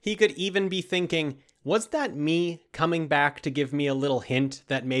could even be thinking, was that me coming back to give me a little hint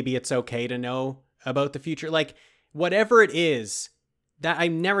that maybe it's okay to know about the future? Like, whatever it is, that I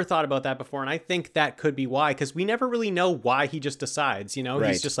never thought about that before. And I think that could be why, because we never really know why he just decides, you know? Right.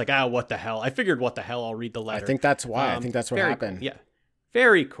 He's just like, what the hell? I figured what the hell, I'll read the letter. I think that's why. I think that's what very happened. Cool. Yeah.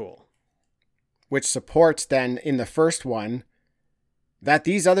 Very cool. Which supports then in the first one that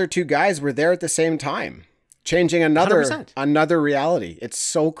these other two guys were there at the same time, changing another 100%. reality. It's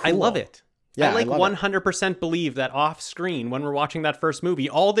so cool. I love it. Yeah, I like love it. 100% believe that off screen when we're watching that first movie,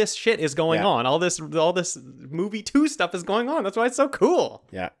 all this shit is going Yeah. on. All this movie 2 stuff is going on. That's why it's so cool.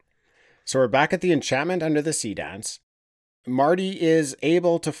 Yeah. So we're back at the Enchantment Under the Sea dance. Marty is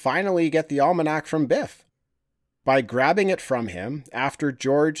able to finally get the almanac from Biff. by grabbing it from him after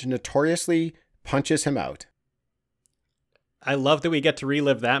George notoriously punches him out. I love that we get to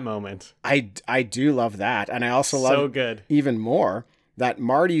relive that moment. I do love that. And I also love so good. even more that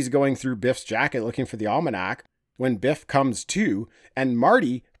Marty's going through Biff's jacket looking for the almanac when Biff comes to, and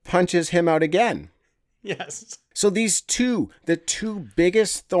Marty punches him out again. Yes. So these the two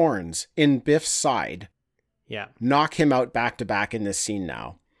biggest thorns in Biff's side, Yeah. knock him out back to back in this scene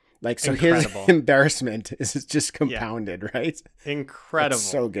now. Like, so Incredible. his embarrassment is just compounded, right? Incredible. It's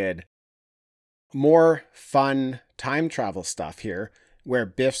so good. More fun time travel stuff here, where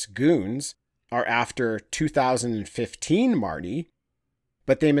Biff's goons are after 2015 Marty,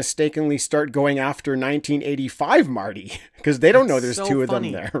 but they mistakenly start going after 1985 Marty because they don't know there's so two of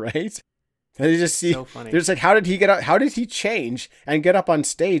funny. them there, right? And they just see, So funny. they're just like, how did he get up? How did he change and get up on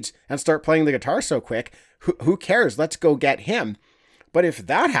stage and start playing the guitar so quick? Who cares? Let's go get him. But if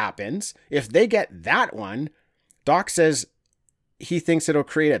that happens, if they get that one, Doc says he thinks it'll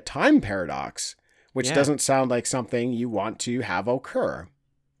create a time paradox, which Yeah. doesn't sound like something you want to have occur.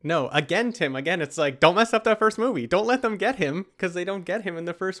 No, again, Tim, it's like, don't mess up that first movie. Don't let them get him because they don't get him in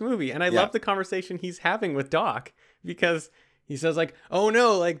the first movie. And I love the conversation he's having with Doc because he says like, oh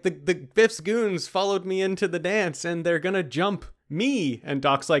no, like the Biff's goons followed me into the dance and they're going to jump me. And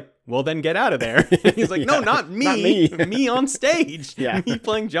Doc's like, well, then get out of there. He's like, no, not me. Not me. Me on stage. Yeah. Me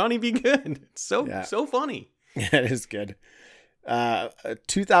playing Johnny Be Good. It's so funny. That is good.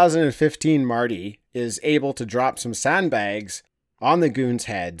 2015 Marty is able to drop some sandbags on the goons'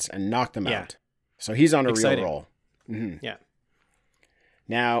 heads and knock them Yeah. out. So he's on a Exciting. real roll. Mhm. Yeah.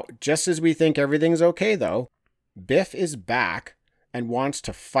 Now, just as we think everything's okay, though, Biff is back and wants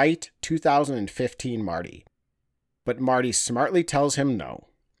to fight 2015 Marty. But Marty smartly tells him no,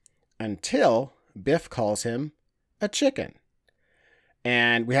 until Biff calls him a chicken.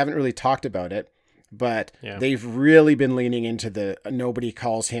 And we haven't really talked about it, but Yeah. they've really been leaning into the nobody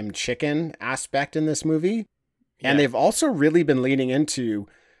calls him chicken aspect in this movie. And Yeah. they've also really been leaning into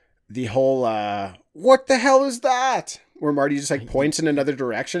the whole, what the hell is that? Where Marty just like points in another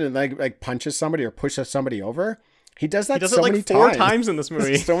direction and like punches somebody or pushes somebody over. He does that He does so it like many 4 times in this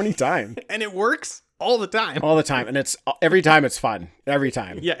movie. so many times. And it works all the time. All the time. And it's every time it's fun. Every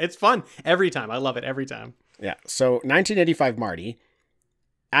time. Yeah, it's fun every time. I love it every time. Yeah. So 1985 Marty,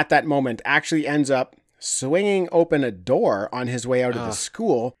 at that moment, actually ends up swinging open a door on his way out of the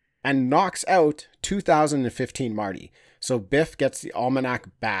school and knocks out 2015 Marty. So Biff gets the almanac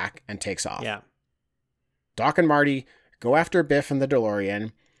back and takes off. Yeah. Doc and Marty go after Biff in the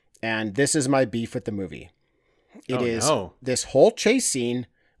DeLorean, and this is my beef with the movie. It is this whole chase scene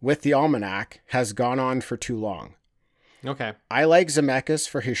with the almanac has gone on for too long. Okay. I like Zemeckis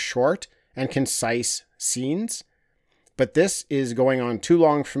for his short and concise scenes, but this is going on too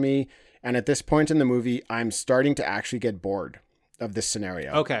long for me, and at this point in the movie, I'm starting to actually get bored of this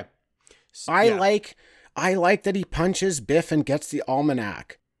scenario. Okay. I like that he punches Biff and gets the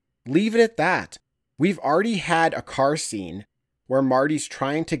almanac. Leave it at that. We've already had a car scene where Marty's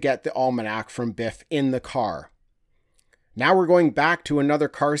trying to get the almanac from Biff in the car. Now we're going back to another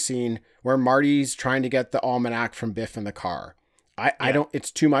car scene where Marty's trying to get the almanac from Biff in the car. I don't,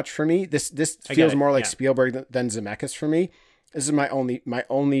 it's too much for me. This feels more like Spielberg than Zemeckis for me. This is my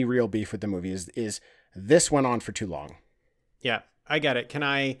only real beef with the movie is this went on for too long. Yeah, I get it. Can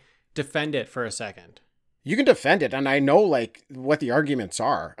I defend it for a second? You can defend it, and I know like what the arguments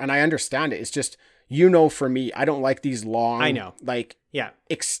are, and I understand it. It's just, for me, I don't like these long,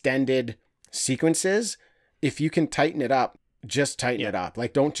 extended sequences. If you can tighten it up, just tighten it up.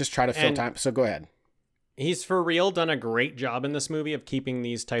 Like, don't just try to fill time. So go ahead. He's for real done a great job in this movie of keeping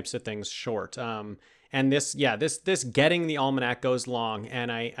these types of things short. And this getting the almanac goes long,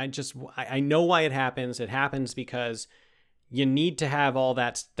 and I know why it happens. It happens because you need to have all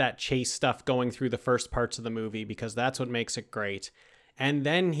that chase stuff going through the first parts of the movie because that's what makes it great. And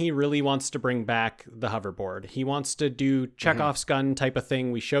then he really wants to bring back the hoverboard. He wants to do Chekhov's gun type of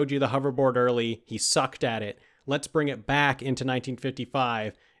thing. We showed you the hoverboard early. He sucked at it. Let's bring it back into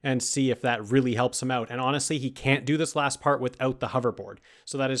 1955 and see if that really helps him out. And honestly, he can't do this last part without the hoverboard.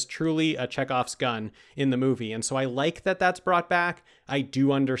 So that is truly a Chekhov's gun in the movie. And so I like that that's brought back. I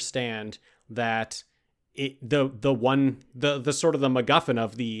do understand that the sort of the MacGuffin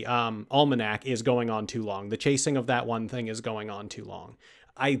of the almanac is going on too long. The chasing of that one thing is going on too long.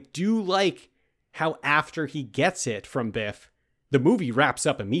 I do like how after he gets it from Biff, the movie wraps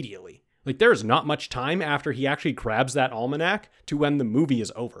up immediately. Like there's not much time after he actually grabs that almanac to when the movie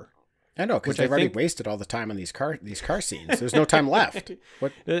is over. I know, because they've already wasted all the time on these car scenes. There's no time left.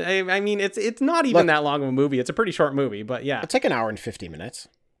 What? I mean, it's not even that long of a movie. It's a pretty short movie, but yeah. It's like an hour and 50 minutes.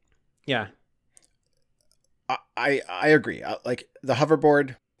 Yeah. I agree. Like the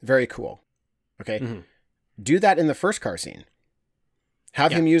hoverboard, very cool. Okay. Mm-hmm. Do that in the first car scene.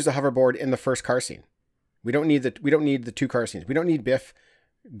 Have him use the hoverboard in the first car scene. We don't need the two car scenes. We don't need Biff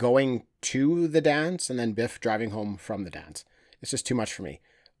going to the dance and then Biff driving home from the dance. It's just too much for me.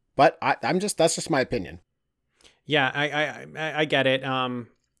 But that's just my opinion. Yeah, I get it.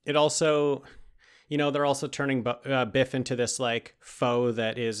 It also, they're also turning Biff into this like foe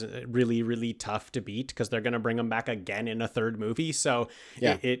that is really, really tough to beat because they're going to bring him back again in a third movie. So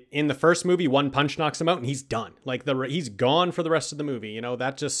it in the first movie, one punch knocks him out and he's done. Like he's gone for the rest of the movie.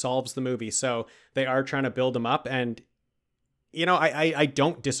 That just solves the movie. So they are trying to build him up. And, I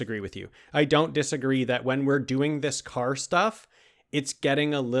don't disagree with you. I don't disagree that when we're doing this car stuff, it's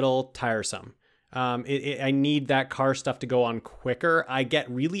getting a little tiresome. I need that car stuff to go on quicker. I get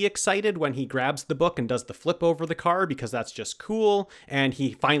really excited when he grabs the book and does the flip over the car because that's just cool. And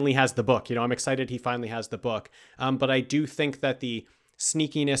he finally has the book. I'm excited he finally has the book. But I do think that the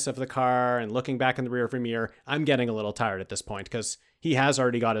sneakiness of the car and looking back in the rearview mirror, I'm getting a little tired at this point because he has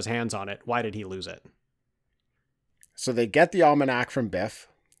already got his hands on it. Why did he lose it? So they get the almanac from Biff.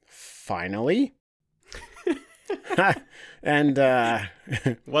 Finally. And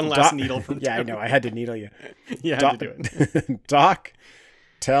one last needle from yeah, I know. I had to needle you. Yeah, I had to do it. Doc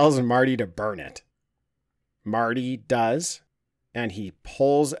tells Marty to burn it. Marty does, and he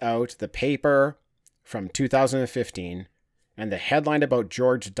pulls out the paper from 2015, and the headline about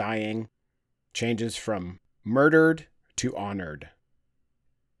George dying changes from murdered to honored.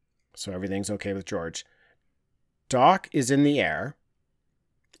 So everything's okay with George. Doc is in the air,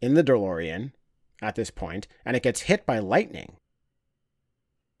 in the DeLorean, at this point, and it gets hit by lightning.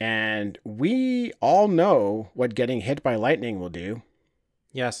 And we all know what getting hit by lightning will do.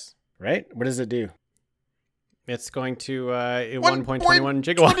 Yes. Right? What does it do? It's going to 1.21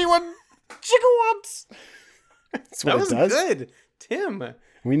 gigawatts. 21 gigawatts! That's what that was it does. Good. Tim.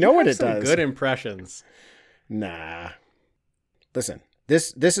 We know what it some does. Good impressions. Nah. Listen,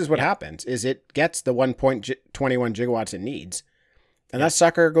 this is what happens, is it gets the 1.21 gigawatts it needs. And that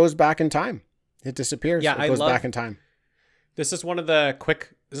sucker goes back in time. It disappears. Yeah, it goes back in time. This is one of the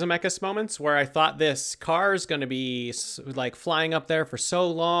quick Zemeckis moments where I thought this car is going to be like flying up there for so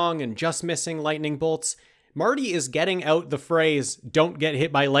long and just missing lightning bolts. Marty is getting out the phrase, don't get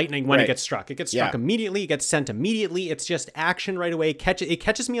hit by lightning when it gets struck. It gets struck immediately. It gets sent immediately. It's just action right away. It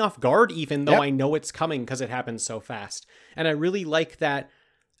catches me off guard even though I know it's coming because it happens so fast. And I really like that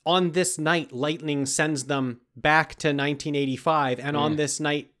on this night, lightning sends them back to 1985. And on this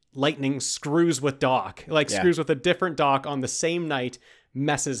night, lightning screws with Doc, screws with a different Doc on the same night,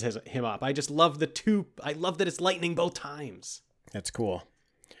 messes him up. I just love I love that it's lightning both times. That's cool.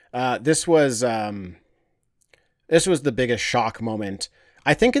 This was the biggest shock moment,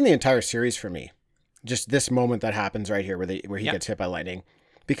 I think, in the entire series for me. Just this moment that happens right here where he gets hit by lightning.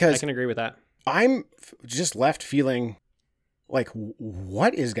 Because I can agree with that. I'm just left feeling like,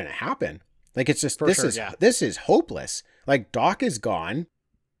 what is going to happen? Like, it's just, this is hopeless. Like, Doc is gone.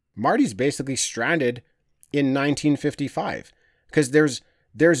 Marty's basically stranded in 1955 because there's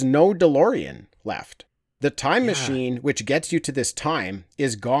no DeLorean left. The time machine, which gets you to this time,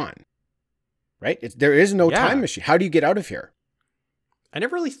 is gone. Right? There is no time machine. How do you get out of here? I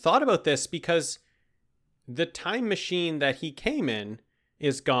never really thought about this because the time machine that he came in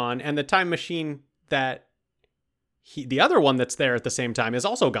is gone, and the time machine that the other one that's there at the same time is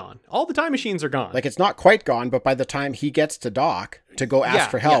also gone. All the time machines are gone. Like, it's not quite gone, but by the time he gets to Doc to go ask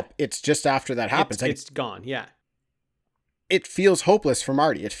for help, it's just after that happens. It's gone, yeah. It feels hopeless for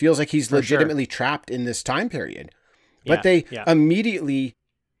Marty. It feels like he's legitimately trapped in this time period. But they immediately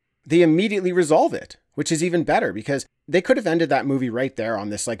resolve it, which is even better because they could have ended that movie right there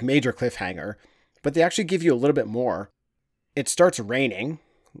on this like major cliffhanger, but they actually give you a little bit more. It starts raining.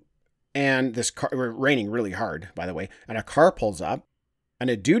 And this car, raining really hard, by the way, and a car pulls up and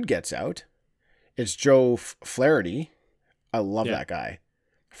a dude gets out. It's Joe Flaherty. I love that guy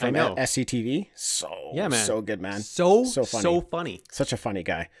from SCTV. So good, man. So funny. Such a funny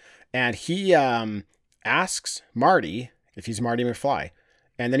guy. And he asks Marty if he's Marty McFly.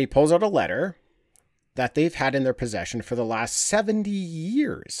 And then he pulls out a letter that they've had in their possession for the last 70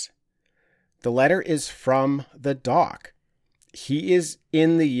 years. The letter is from the Doc. He is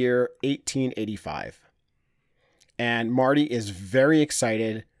in the year 1885. And Marty is very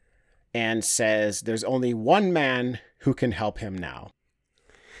excited and says there's only one man who can help him now.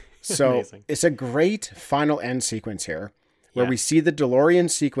 So it's a great final end sequence here where we see the DeLorean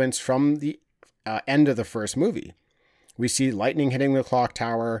sequence from the end of the first movie. We see lightning hitting the clock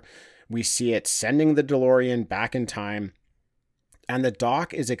tower. We see it sending the DeLorean back in time. And the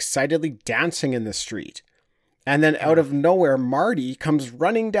Doc is excitedly dancing in the street. And then out of nowhere, Marty comes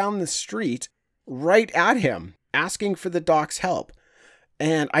running down the street right at him, asking for the doc's help.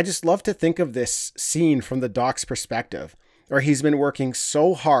 And I just love to think of this scene from the doc's perspective, where he's been working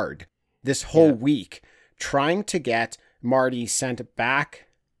so hard this whole week trying to get Marty sent back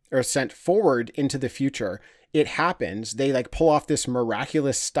or sent forward into the future. It happens. They like pull off this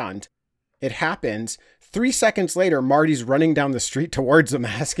miraculous stunt. It happens. 3 seconds later, Marty's running down the street towards him,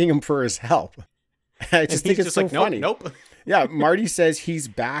 asking him for his help. I just think it's so like, funny. Nope. Yeah, Marty says he's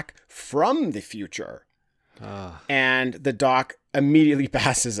back from the future. And the doc immediately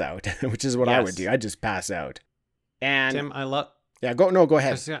passes out, which is what I would do. I'd just pass out. And Tim, I love... Yeah, go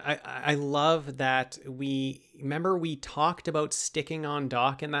ahead. I love that we talked about sticking on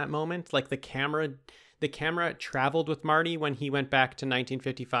Doc in that moment. Like the camera traveled with Marty when he went back to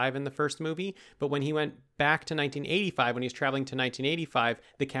 1955 in the first movie, but when he went back to 1985, when he's traveling to 1985,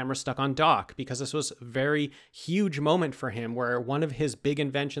 the camera stuck on Doc because this was a very huge moment for him where one of his big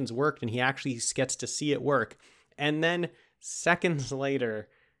inventions worked and he actually gets to see it work. And then seconds later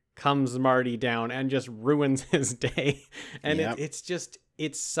comes Marty down and just ruins his day. And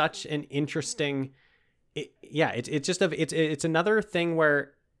it's such an interesting, it's another thing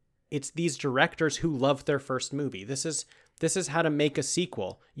where it's these directors who love their first movie. This is how to make a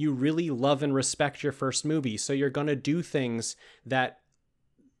sequel. You really love and respect your first movie, so you're going to do things that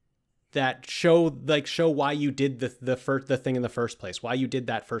show why you did the thing in the first place, why you did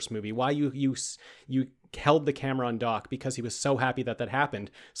that first movie, why you held the camera on Doc because he was so happy that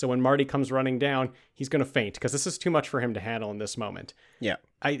happened. So when Marty comes running down, he's going to faint because this is too much for him to handle in this moment. Yeah.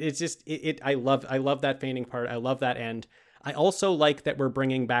 I love that fainting part. I love that end. I also like that we're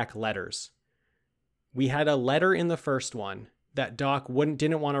bringing back letters. We had a letter in the first one that Doc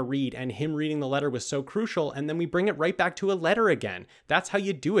didn't want to read, and him reading the letter was so crucial, and then we bring it right back to a letter again. That's how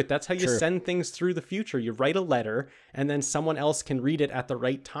you do it. That's how you send things through the future. You write a letter, and then someone else can read it at the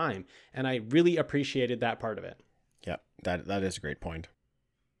right time. And I really appreciated that part of it. Yeah, that is a great point.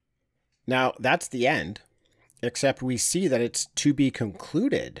 Now, that's the end, except we see that it's to be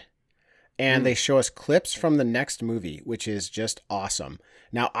concluded. And they show us clips from the next movie, which is just awesome.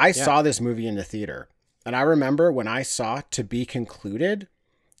 Now, I saw this movie in the theater, and I remember when I saw To Be Concluded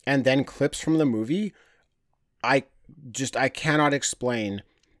and then clips from the movie, I cannot explain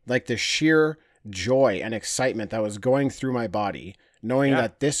like the sheer joy and excitement that was going through my body, knowing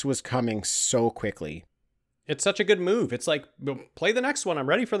that this was coming so quickly. It's such a good move. It's like, play the next one. I'm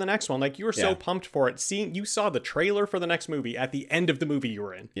ready for the next one. Like you were so pumped for it. You saw the trailer for the next movie at the end of the movie you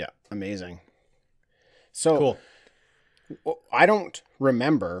were in. Yeah. Amazing. So cool. I don't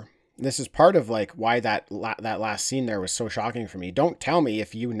remember. This is part of like why that last scene there was so shocking for me. Don't tell me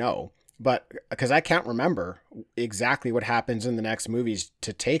if you know, but because I can't remember exactly what happens in the next movies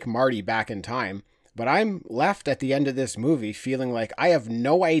to take Marty back in time. But I'm left at the end of this movie feeling like I have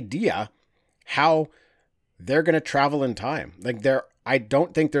no idea how they're going to travel in time. I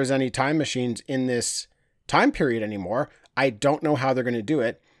don't think there's any time machines in this time period anymore. I don't know how they're going to do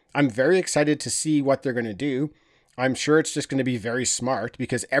it. I'm very excited to see what they're going to do. I'm sure it's just going to be very smart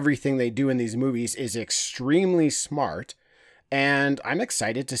because everything they do in these movies is extremely smart. And I'm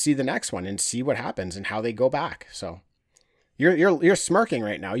excited to see the next one and see what happens and how they go back. So you're smirking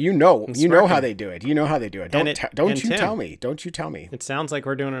right now. You know how they do it. You know how they do it. Don't you tell me. It sounds like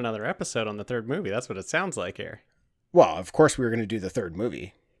we're doing another episode on the third movie. That's what it sounds like here. Well, of course we were going to do the third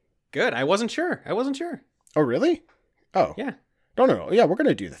movie. Good. I wasn't sure. Oh, really? Oh. Yeah. No. Yeah, we're going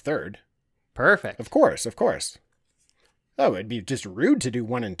to do the third. Perfect. Of course. Oh, it'd be just rude to do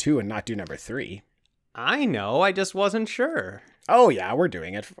 1 and 2 and not do number 3. I know. I just wasn't sure. Oh, yeah, we're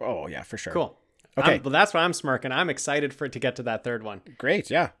doing it. Oh, yeah, for sure. Cool. Okay. Well, that's why I'm smirking. I'm excited for it to get to that third one. Great.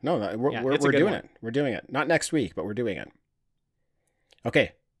 Yeah. No, we're doing it. We're doing it. Not next week, but we're doing it.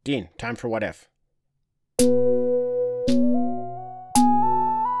 Okay. Dean, time for What If.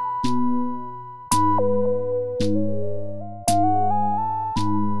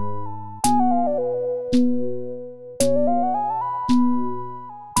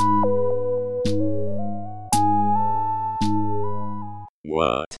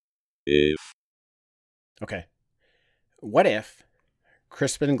 What if? Okay. What if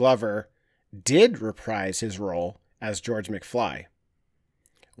Crispin Glover did reprise his role as George McFly?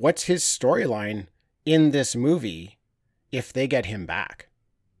 What's his storyline in this movie if they get him back?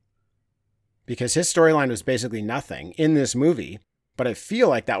 Because his storyline was basically nothing in this movie, but I feel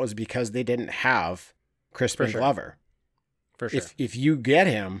like that was because they didn't have Crispin Glover. For sure. If you get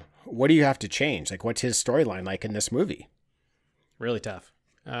him, what do you have to change? Like, what's his storyline like in this movie? Really tough.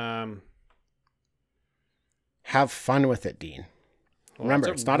 Have fun with it, Dean. Remember,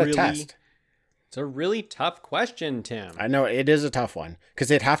 it's not a test. It's a really tough question, Tim. I know it is a tough one because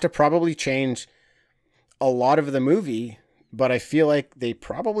they'd have to probably change a lot of the movie, but I feel like they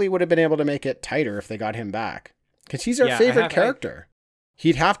probably would have been able to make it tighter if they got him back because he's our favorite character.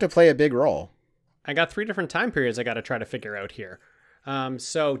 He'd have to play a big role. I got 3 different time periods I got to try to figure out here.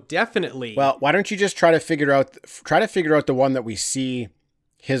 So definitely. Well, why don't you just try to figure out the one that we see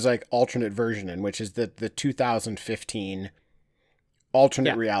his like alternate version in, which is the 2015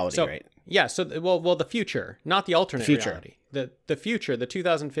 alternate reality, right? Yeah. So well, the future, not the alternate reality. The future, the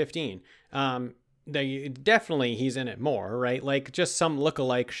 2015. Definitely he's in it more, right? Like just some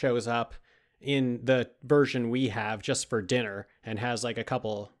lookalike shows up in the version we have just for dinner and has like a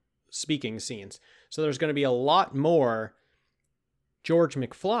couple speaking scenes. So there's going to be a lot more George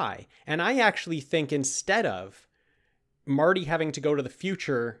McFly. And I actually think instead of Marty having to go to the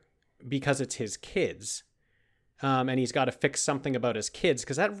future because it's his kids, and he's got to fix something about his kids,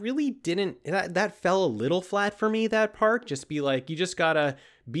 because that really that fell a little flat for me, that part. Just be like, you just got to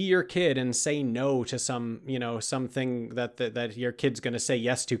be your kid and say no to something that your kid's going to say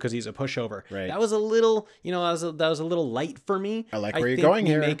yes to because he's a pushover. Right. That was a little, that was a little light for me. I like where you're going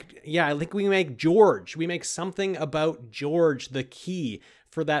here. I think we make George. We make something about George the key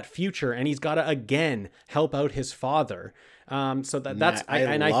for that future, and he's got to again help out his father. So that's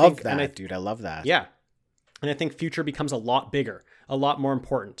I love that, dude. I love that. Yeah. And I think future becomes a lot bigger, a lot more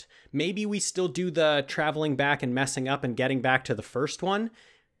important. Maybe we still do the traveling back and messing up and getting back to the first one.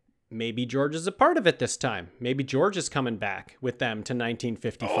 Maybe George is a part of it this time. Maybe George is coming back with them to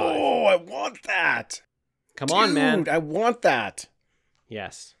 1955. Oh, I want that. Come on, man. I want that.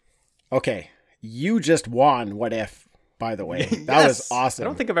 Yes. Okay. You just won What If, by the way. That was awesome. I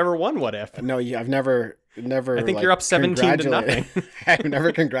don't think I've ever won What If. No, I've never. I think you're up 17-0. I've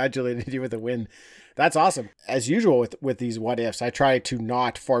never congratulated you with a win. That's awesome. As usual with these what ifs, I try to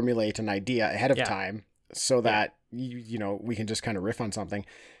not formulate an idea ahead of time so that we can just kind of riff on something.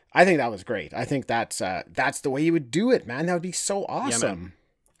 I think that was great. I think that's the way you would do it, man. That would be so awesome.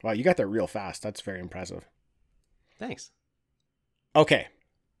 Yeah, wow, you got there real fast. That's very impressive. Thanks. Okay,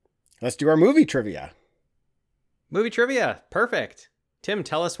 let's do our movie trivia. Movie trivia. Perfect. Tim,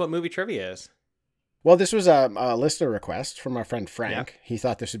 tell us what movie trivia is. Well, this was a listener request from our friend Frank. Yep. He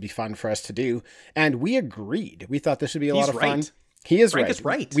thought this would be fun for us to do, and we agreed. We thought this would be a lot of fun. Right. He is Frank right. is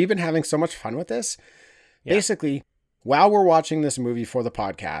right. We've been having so much fun with this. Yeah. Basically, while we're watching this movie for the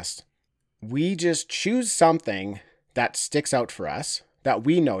podcast, we just choose something that sticks out for us, that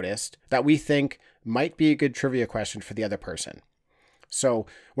we noticed, that we think might be a good trivia question for the other person. So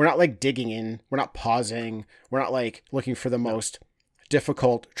we're not like digging in. We're not pausing. We're not like looking for the most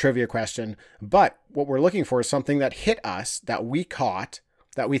difficult trivia question, but what we're looking for is something that hit us, that we caught,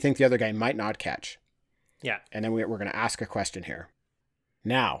 that we think the other guy might not catch. Yeah. And then we're going to ask a question here.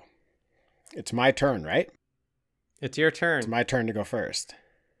 Now, it's my turn, right? It's your turn. It's my turn to go first.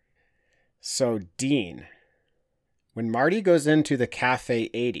 So, Dean, when Marty goes into the Cafe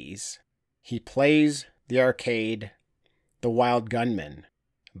 80s, he plays the arcade, the Wild Gunman,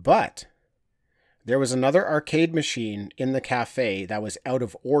 but there was another arcade machine in the cafe that was out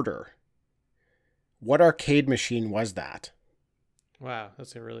of order. What arcade machine was that? Wow,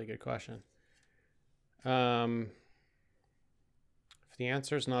 that's a really good question. If the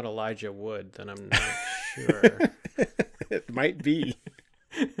answer is not Elijah Wood, then I'm not sure. It might be.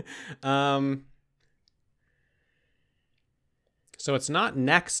 So it's not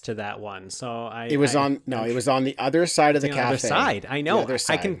next to that one. It was on the other side of the cafe. Other side. I know. The other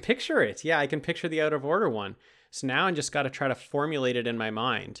side. I can picture it. Yeah, I can picture the out of order one. So now I just got to try to formulate it in my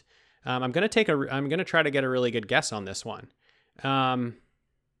mind. I'm gonna try to get a really good guess on this one.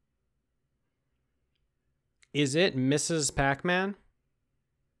 Is it Mrs. Pac-Man?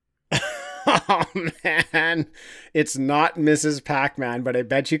 Oh man, it's not Mrs. Pac-Man, but I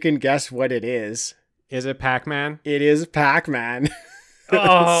bet you can guess what it is. Is it Pac-Man? It is Pac-Man.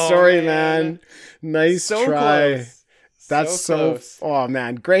 Oh, sorry, man. Nice so try. Close. That's so close. Oh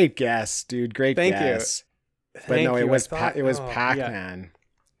man, great guess, dude. Great Thank guess. you. But no, Thank it you. was I thought- Pac-Man.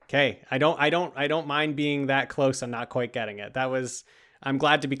 Okay, I don't mind being that close and not quite getting it. I'm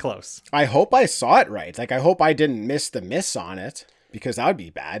glad to be close. I hope I saw it right. Like I hope I didn't miss the miss on it because that would be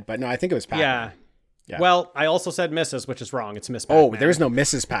bad. But no, I think it was Pac-Man. Yeah. Well, I also said Mrs., which is wrong. It's Miss Pac-Man. Oh, there's no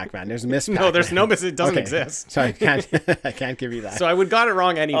Mrs. Pac-Man. There's Miss Pac-Man. No, there's no Miss. It doesn't Okay. exist. So I can't give you that. So I would got it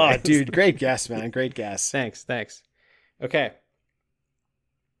wrong anyway. Oh, dude, great guess, man. Great guess. Thanks. Okay.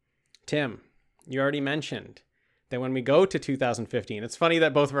 Tim, you already mentioned that when we go to 2015, it's funny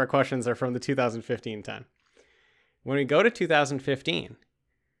that both of our questions are from the 2015 time. When we go to 2015,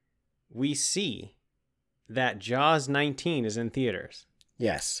 we see that Jaws 19 is in theaters.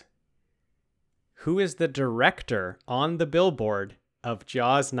 Yes. Who is the director on the billboard of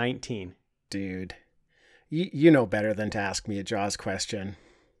Jaws 19? Dude, you know better than to ask me a Jaws question.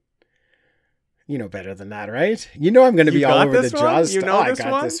 You know better than that, right? You know I'm going to be all over the Jaws stuff. I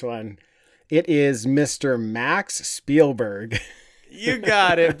got this one. It is Mr. Max Spielberg. You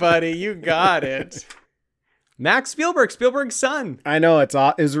got it, buddy. You got it. Max Spielberg, Spielberg's son. I know, it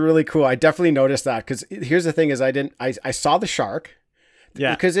was really cool. I definitely noticed that because here's the thing: is I saw the shark.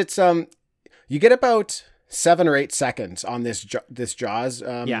 Yeah. Because it's you get about 7 or 8 seconds on this Jaws.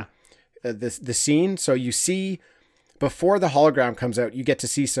 The scene. So you see before the hologram comes out, you get to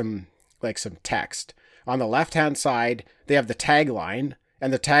see some text on the left-hand side. They have the tagline,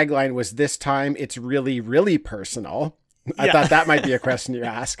 and the tagline was, "This time it's really, really personal." I thought that might be a question you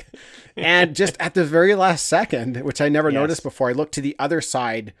ask. And just at the very last second, which I never noticed before, I looked to the other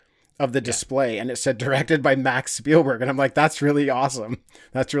side of the display and it said directed by Max Spielberg. And I'm like, that's really awesome.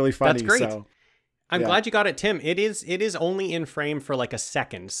 That's really funny. That's great. So, I'm glad you got it, Tim. It is only in frame for like a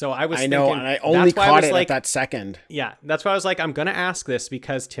second. So I know, and I only caught it at that second. Yeah, that's why I was like, I'm going to ask this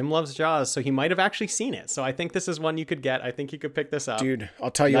because Tim loves Jaws, so he might have actually seen it. So I think this is one you could get. I think you could pick this up. Dude,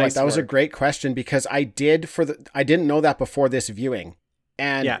 I'll tell you what, that was a great question because I didn't know that before this viewing.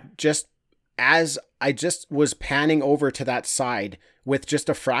 And just as I just was panning over to that side with just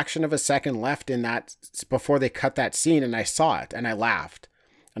a fraction of a second left in that before they cut that scene, and I saw it and I laughed.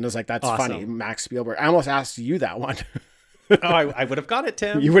 And I was like, that's awesome. Funny. Max Spielberg. I almost asked you that one. I would have got it,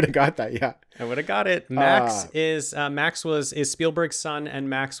 Tim. You would have got that, yeah. I would have got it. Max is Spielberg's son, and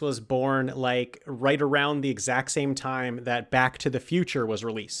Max was born like right around the exact same time that Back to the Future was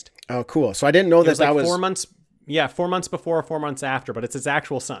released. Oh, cool. So I didn't know that was 4 months. Yeah, 4 months before, 4 months after, but it's his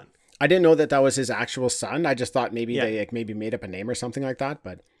actual son. I didn't know that was his actual son. I just thought maybe they maybe made up a name or something like that.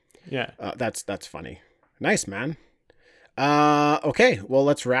 But that's funny. Nice, man. Okay, well,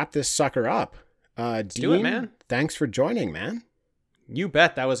 let's wrap this sucker up. Let's Dean, do it, man. Thanks for joining, man. You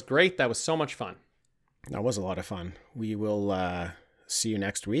bet. That was great. That was so much fun. That was a lot of fun. We will see you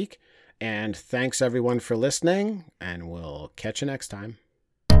next week. And thanks, everyone, for listening. And we'll catch you next time.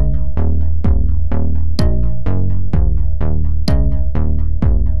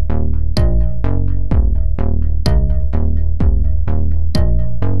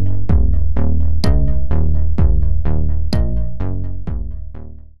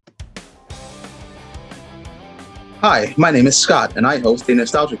 Hi, my name is Scott, and I host a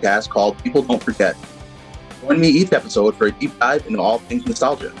nostalgia cast called People Don't Forget. Join me each episode for a deep dive into all things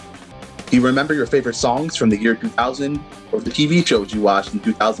nostalgia. Do you remember your favorite songs from the year 2000 or the TV shows you watched in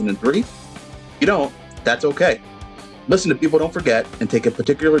 2003? If you don't, that's okay. Listen to People Don't Forget and take a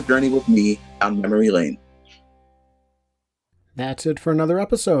particular journey with me down memory lane. That's it for another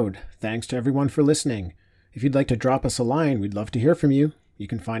episode. Thanks to everyone for listening. If you'd like to drop us a line, we'd love to hear from you. You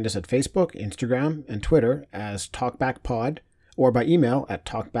can find us at Facebook, Instagram, and Twitter as TalkbackPod, or by email at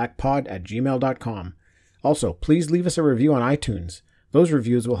talkbackpod@gmail.com. Also, please leave us a review on iTunes. Those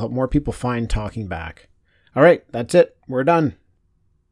reviews will help more people find Talking Back. All right, that's it. We're done.